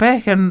 we get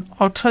back, and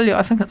I'll tell you,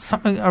 I think it's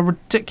a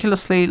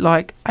ridiculously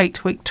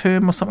 8-week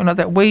term or something like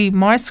that.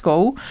 My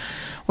school,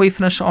 we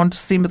finish on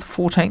December the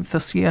 14th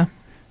this year.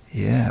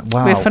 Yeah,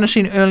 wow. We're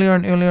finishing earlier,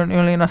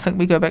 and I think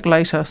we go back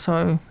later,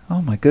 so...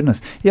 Oh, my goodness.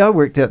 Yeah, I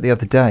worked out the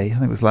other day, I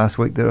think it was last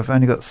week, that I've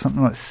only got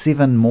something like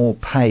 7 more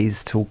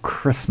pays till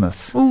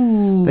Christmas.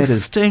 Ooh, that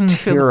is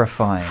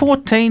terrifying.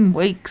 14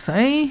 weeks,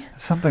 eh?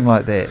 Something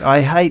like that.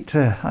 I hate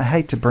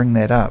to bring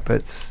that up.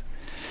 It's...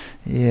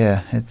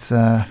 Yeah, it's...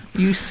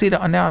 You said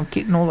it, now I'm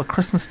getting all the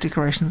Christmas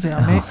decorations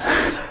out, mate.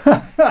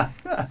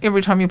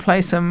 Every time you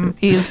play some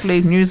Ears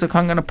Bleed music,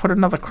 I'm going to put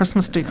another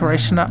Christmas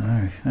decoration up.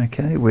 No.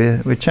 Okay,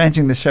 we're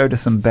changing the show to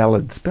some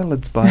ballads.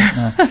 Ballads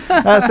by...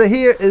 so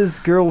here is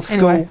Girls'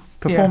 School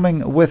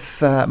performing with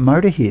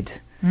Motorhead.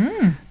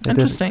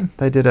 Interesting.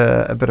 They did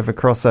a bit of a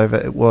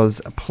crossover. It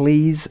was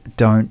Please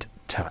Don't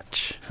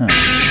Touch.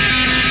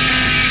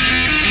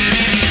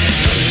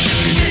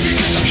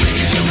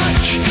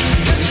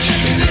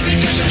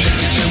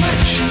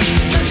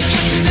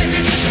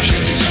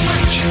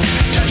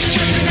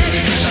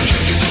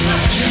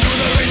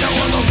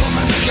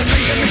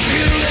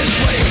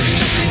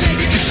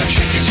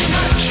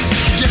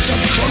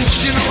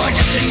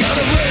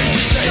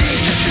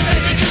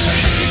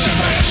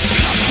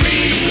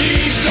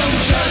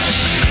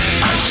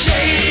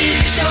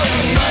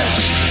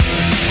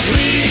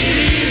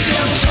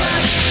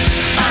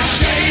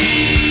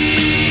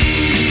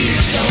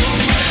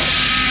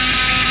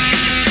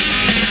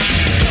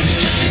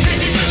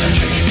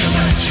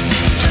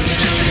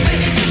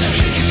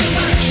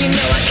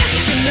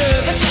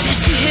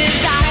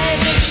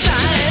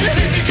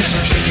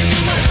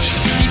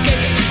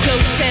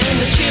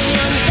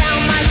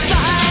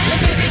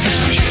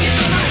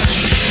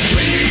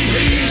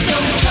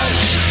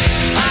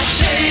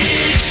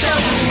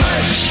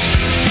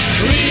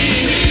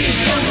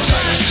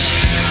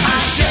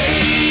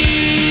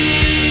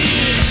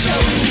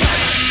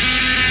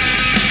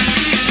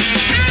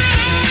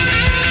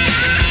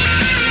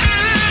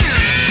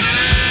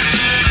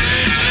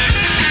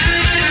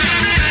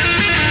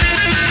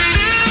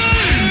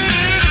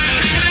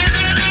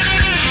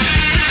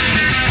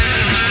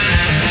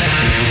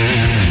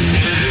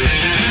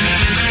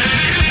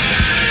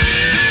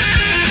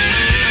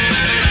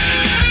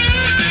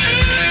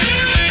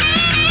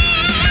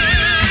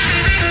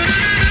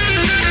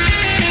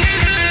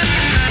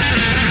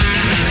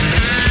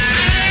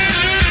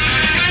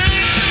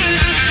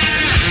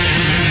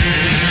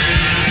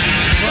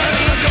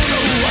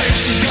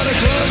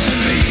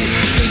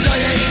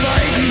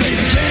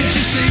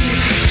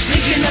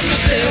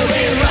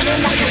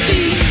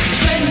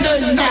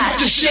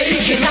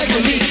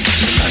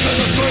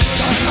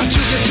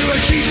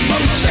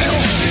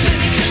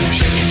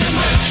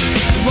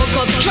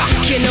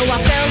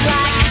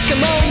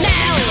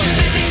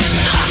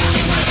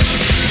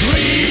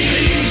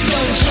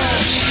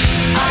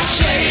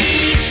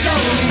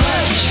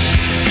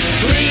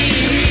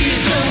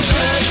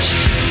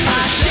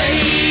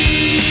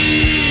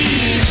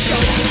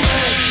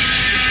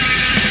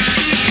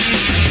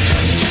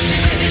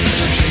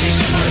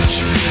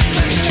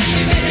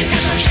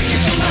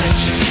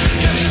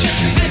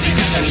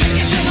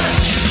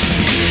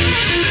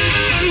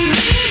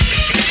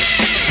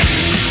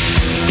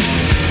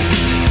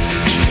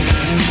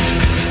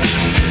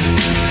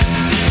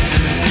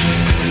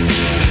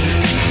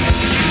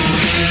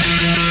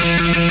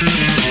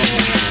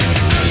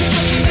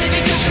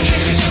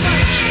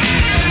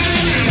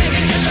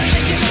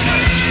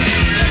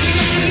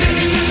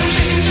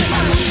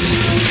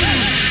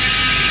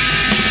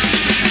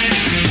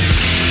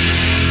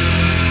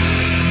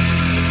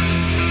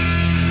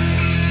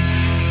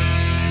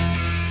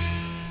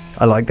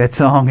 I like that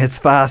song. It's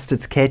fast,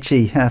 it's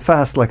catchy,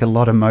 fast like a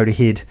lot of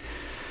Motorhead.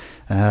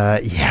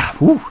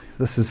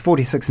 This is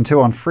 46 and 2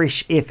 on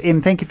Fresh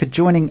FM. Thank you for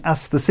joining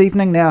us this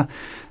evening. Now,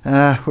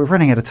 we're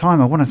running out of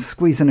time. I want to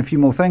squeeze in a few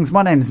more things.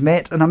 My name's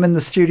Matt, and I'm in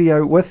the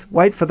studio with...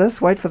 Wait for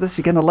this,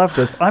 you're going to love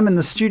this. I'm in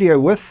the studio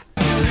with...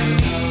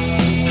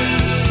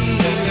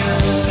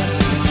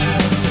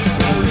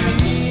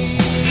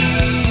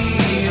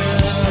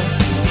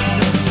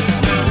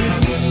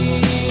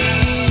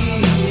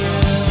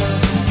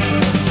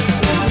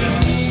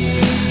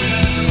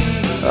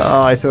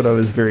 Oh, I thought I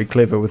was very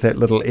clever with that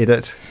little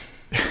edit.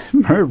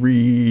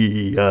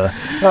 Maria.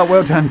 Oh,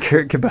 well done,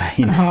 Kurt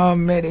Cobain. Oh,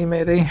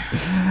 Maddie.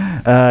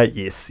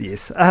 Yes.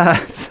 I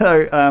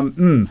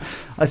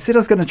said I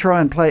was going to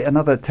try and play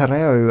another Te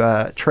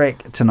Reo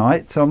track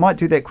tonight, so I might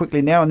do that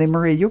quickly now, and then,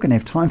 Maria, you're going to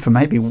have time for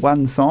maybe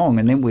one song,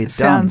 and then we're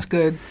done. Sounds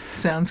good.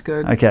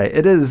 Okay,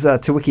 it is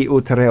Te Wiki o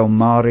Te Reo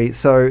Māori.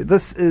 So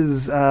this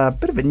is a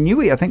bit of a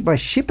newie, I think, by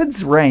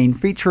Shepherd's Rain,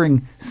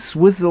 featuring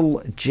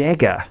Swizl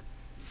Jager.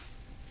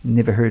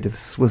 Never heard of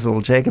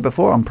Swizl Jager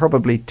before. I'm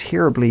probably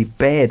terribly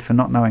bad for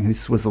not knowing who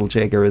Swizl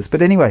Jager is.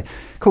 But anyway,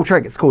 cool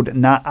track. It's called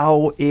Nā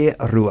Ao E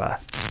Rua.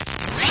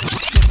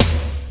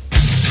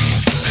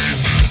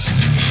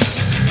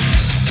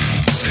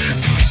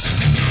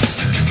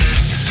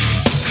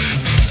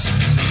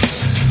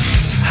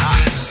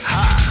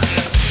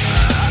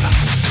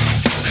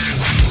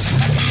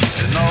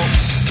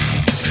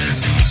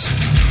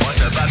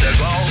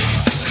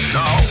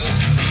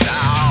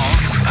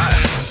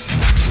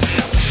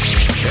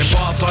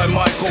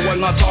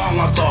 Ngā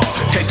tāngata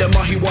Kei te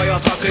mahi wai a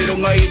take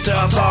runga I te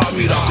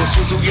atāmira Te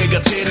susu iega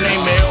tēnei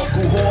me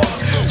oku hoa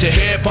Te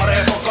he pare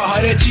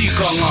whakahaere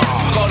tikanga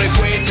Kaore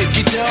koe te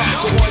kitea,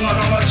 ko wai ngā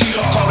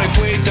rangatira Kaore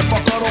koe te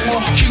whakarongo,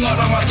 ki ngā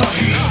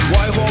rangatahi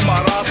Wai ho mā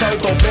rātau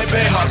tō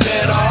pepe ha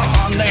tērā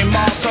Anei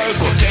mātau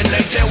ko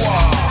tēnei te wā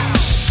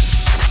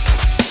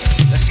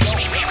Let's go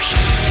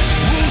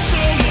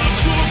Uso mā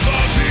tua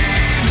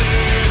whawhine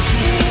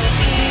tu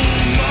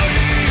umai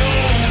o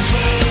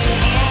tō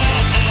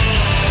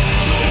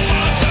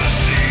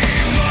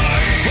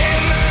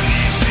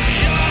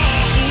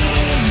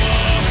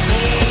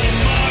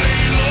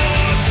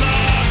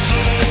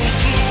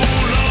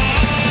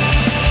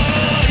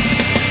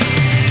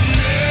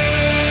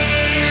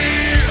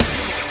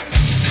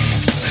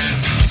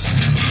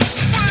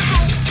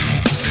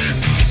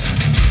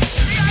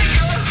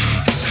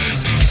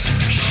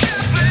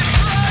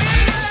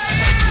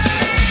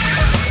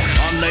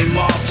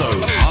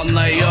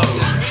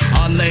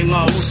Anei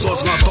ngā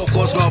usos, ngā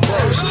tokos, ngā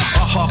bros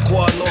Aha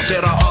koa no te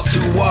ra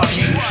atu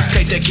wahi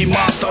Kei te ki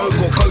mātou,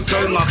 ko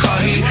koutou ngā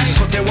kahi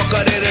Ko te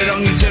wakarere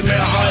rangi te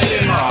mea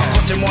haerenga Ko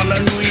te moana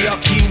nui a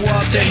kiwa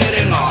te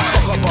herenga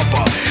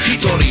Whakapapa,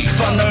 hitori,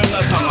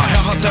 whanaungatanga He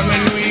hatame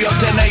nui a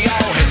tēnei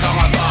ao he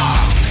tangata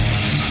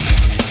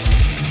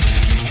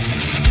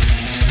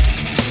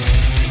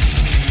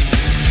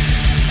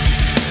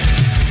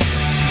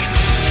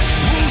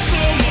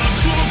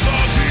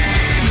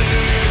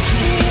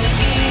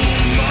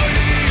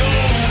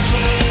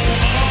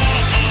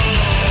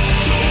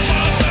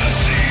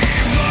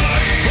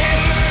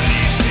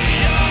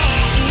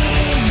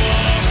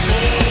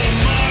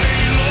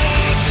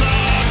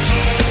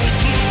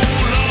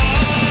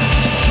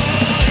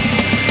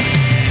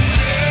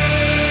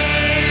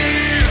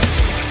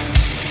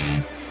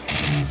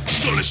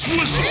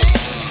Swizl,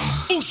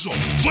 uso,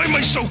 vai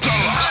mai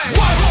saukala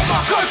Wai ho mā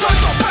koutou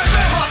tō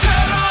pepe ha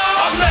tērā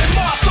Anei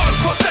mātou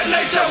ko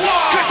tēnei te wā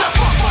Ki te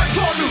whawhai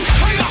tonu,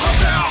 hei aha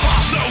te aha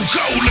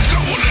Saukau le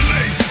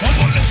kaualelei,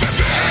 awa le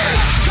whewhe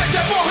Kei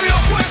te mohi a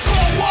koe ko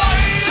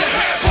wai Te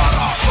he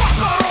para,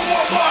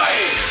 whakarongo mai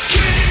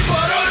Ki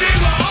paruri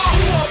ngā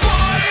ahua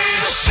pai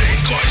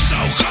Singoi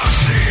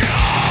saukasia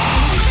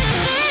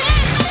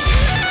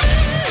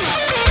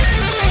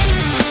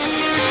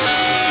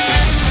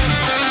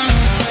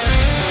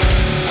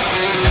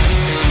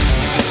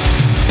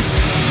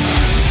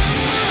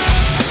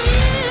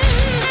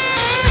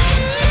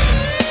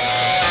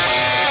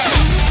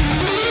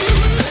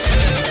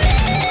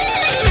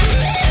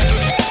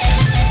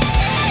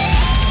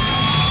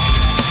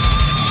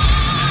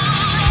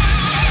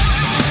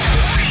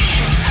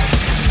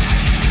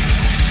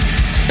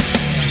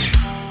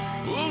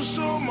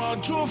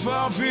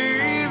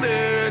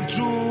Fine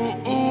tu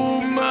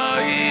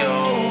umai o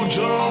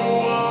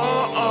toa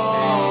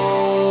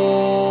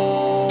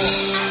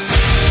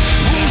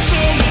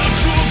Uso ma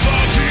tu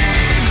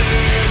fine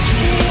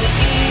tu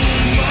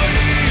umai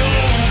o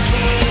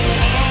toa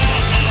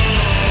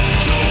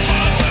Tu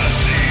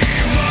fantasi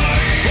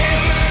mai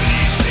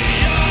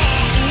Polisia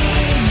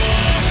uma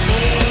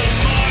o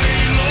mai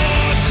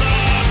lota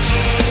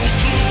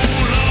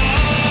totula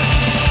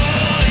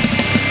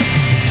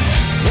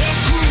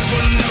Oku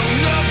whanau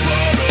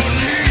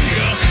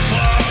Polonia,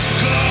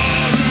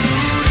 whakaruru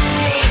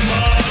o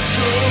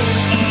mātou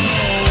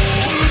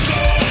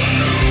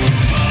Tutonu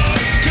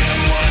mai te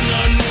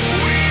moana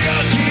nui a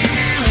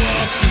kiwa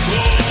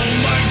O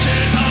mai te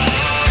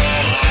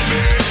aroha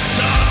me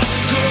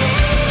tākou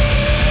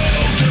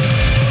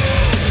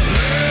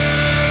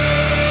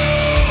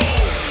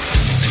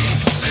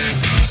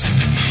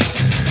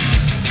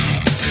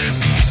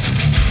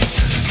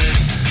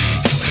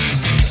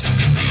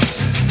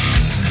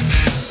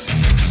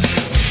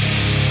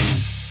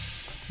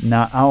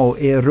Nā Ao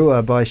E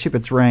Rua by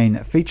Shepherd's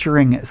Rain,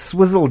 featuring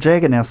Swizl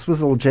Jager. Now,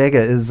 Swizl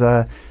Jager is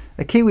a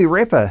Kiwi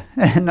rapper,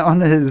 and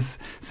on his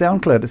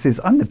SoundCloud it says,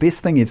 I'm the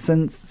best thing you've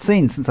seen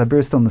since I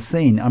burst on the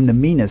scene. I'm the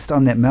meanest.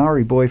 I'm that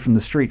Maori boy from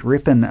the street,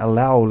 reppin'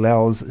 Lau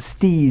Lau's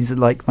steez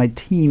like my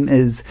team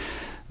is.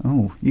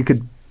 Oh, you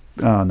could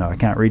Oh, no, I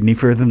can't read any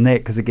further than that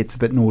because it gets a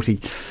bit naughty.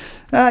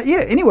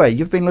 Anyway,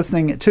 you've been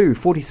listening to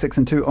 46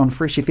 and 2 on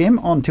Fresh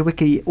FM on Te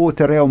Wiki o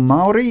Te Reo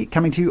Māori,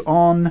 coming to you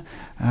on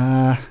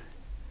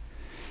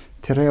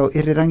Te Reo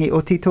Irirangi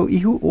o Tito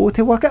Ihu o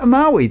Te Waka a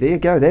Maui. There you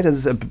go. That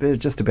is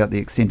just about the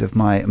extent of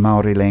my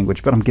Māori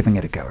language, but I'm giving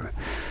it a go.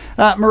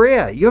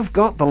 Maria, you've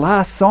got the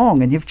last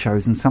song and you've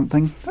chosen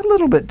something a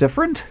little bit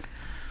different.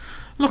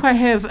 Look, I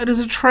have. It is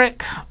a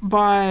track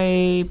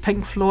by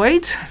Pink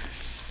Floyd,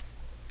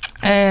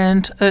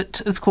 and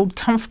it is called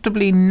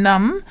Comfortably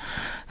Numb.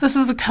 This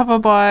is a cover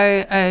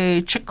by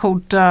a chick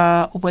called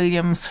Dar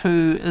Williams,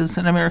 who is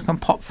an American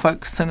pop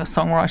folk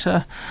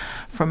singer-songwriter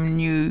from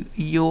New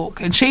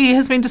York. And she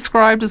has been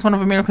described as one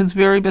of America's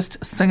very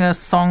best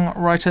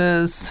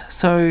singer-songwriters.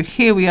 So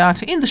here we are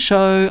to end the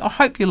show. I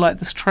hope you like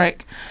this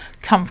track,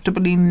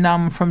 Comfortably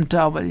Numb from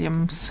Dar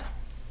Williams.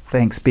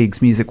 Thanks,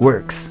 Biggs Music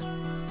Works.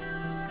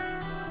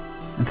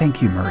 And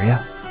thank you,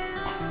 Maria.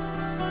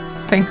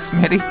 Thanks,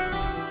 Maddie.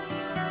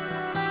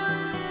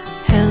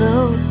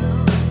 Hello,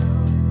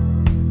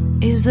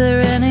 is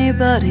there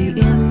anybody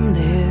in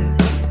there?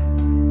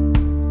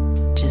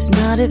 Just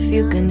not if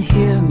you can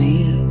hear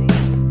me.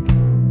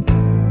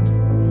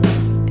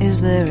 Is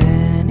there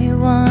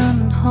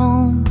anyone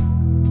home?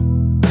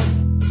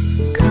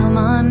 Come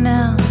on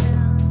now,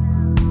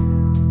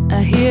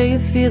 I hear you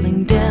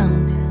feeling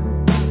down.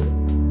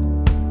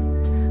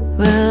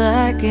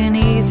 Well, I can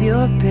ease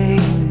your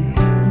pain,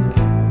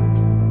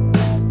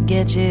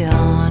 get you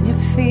on your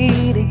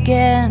feet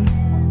again.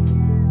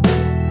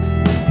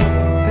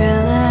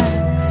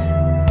 Relax,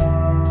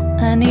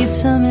 I need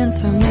some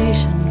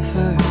information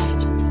first,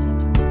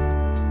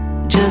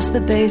 just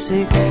the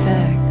basic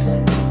facts.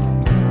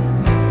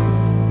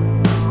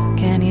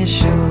 Can you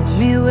show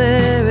me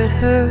where it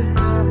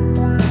hurts?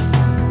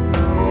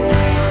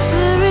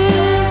 There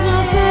is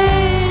no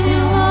pain,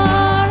 you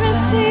are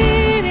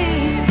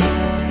receding.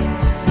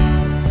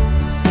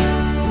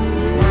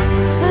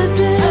 A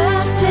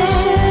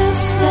destination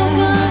stuck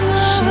on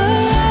the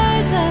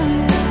horizon.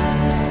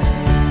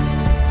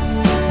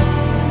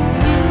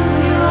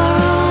 You are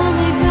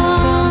only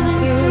coming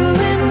through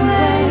in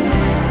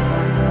waves.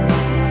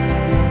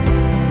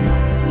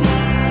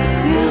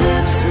 Your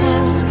lips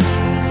move,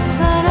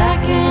 but I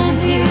can't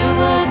hear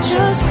what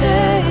you're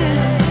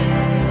saying.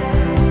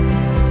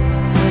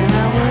 When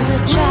I was a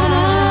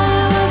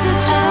child,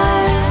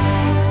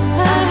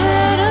 I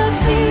had a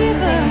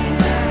fever.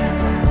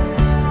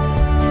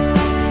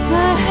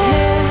 My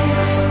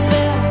hands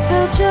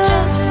felt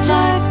just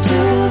like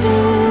two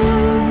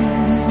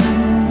balloons.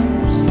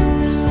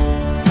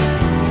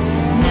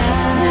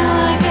 Now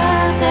I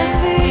got that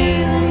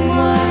feeling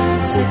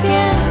once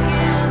again.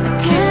 I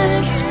can't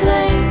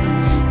explain,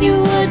 you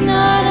would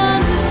not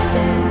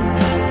understand.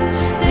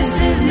 This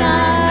is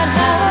not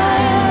how I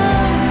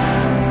am.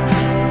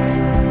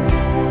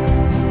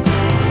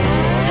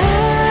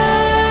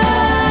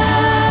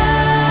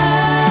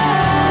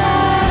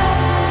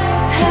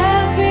 I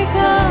have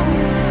become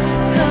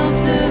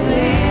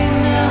comfortably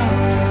numb.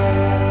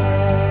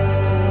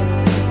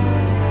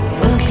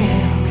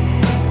 Okay,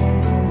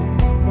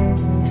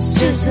 it's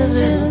just a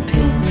little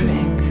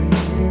pinprick.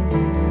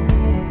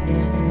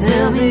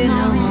 There'll be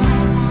no more.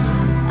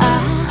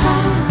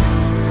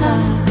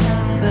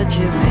 But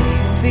you may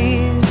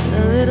feel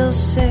a little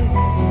sick.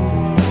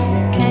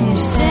 Can you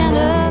stand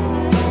up?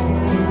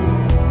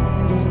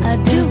 I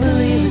do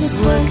believe it's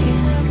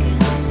working.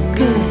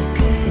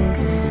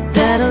 Good.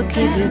 That'll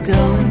keep you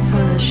going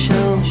for the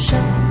show.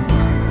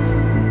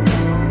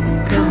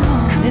 Come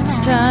on, it's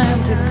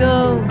time to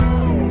go.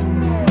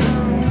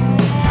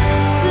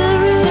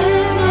 There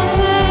is no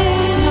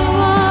place, no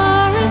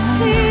more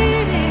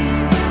receding.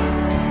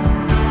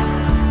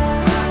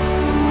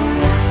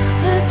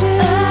 A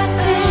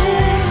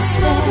destination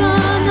stuck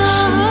on the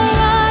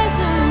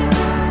horizon.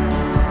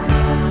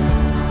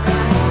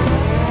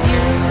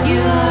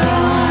 You are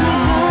only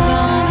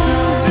coming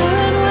through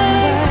in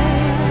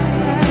waves.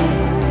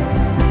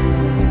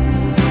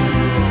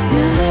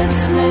 Your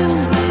lips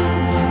move,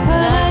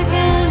 but I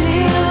can't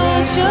hear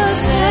what you're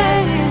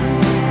saying.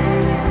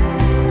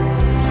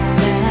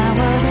 When I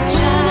was a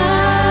child,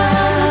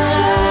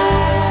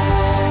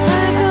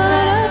 I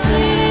got a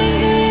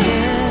fleeting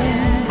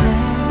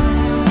glimpse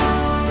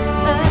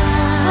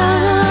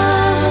out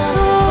of the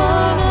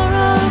corner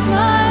of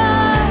my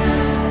eye.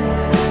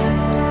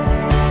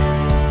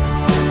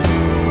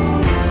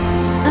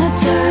 I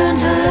turned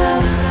to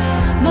look,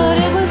 but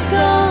it was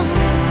gone.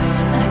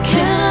 I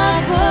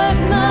cannot put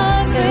my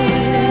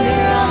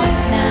finger on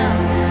it now.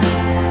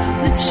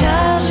 The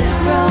child is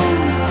grown,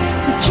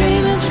 the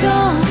dream is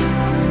gone.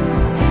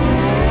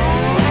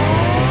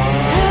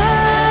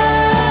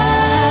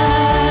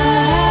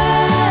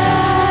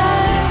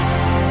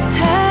 I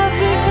have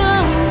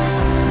become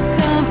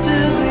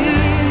comfortably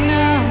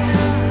numb.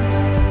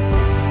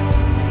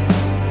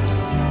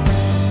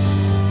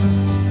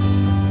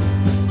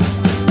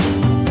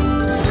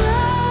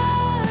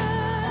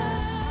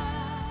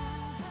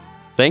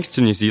 Thanks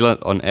to New Zealand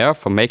On Air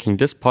for making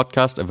this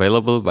podcast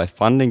available by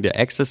funding the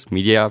Access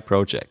Media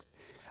project.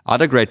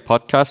 Other great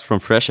podcasts from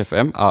Fresh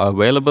FM are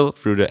available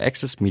through the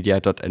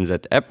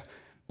accessmedia.nz app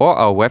or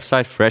our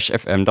website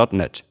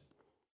freshfm.net.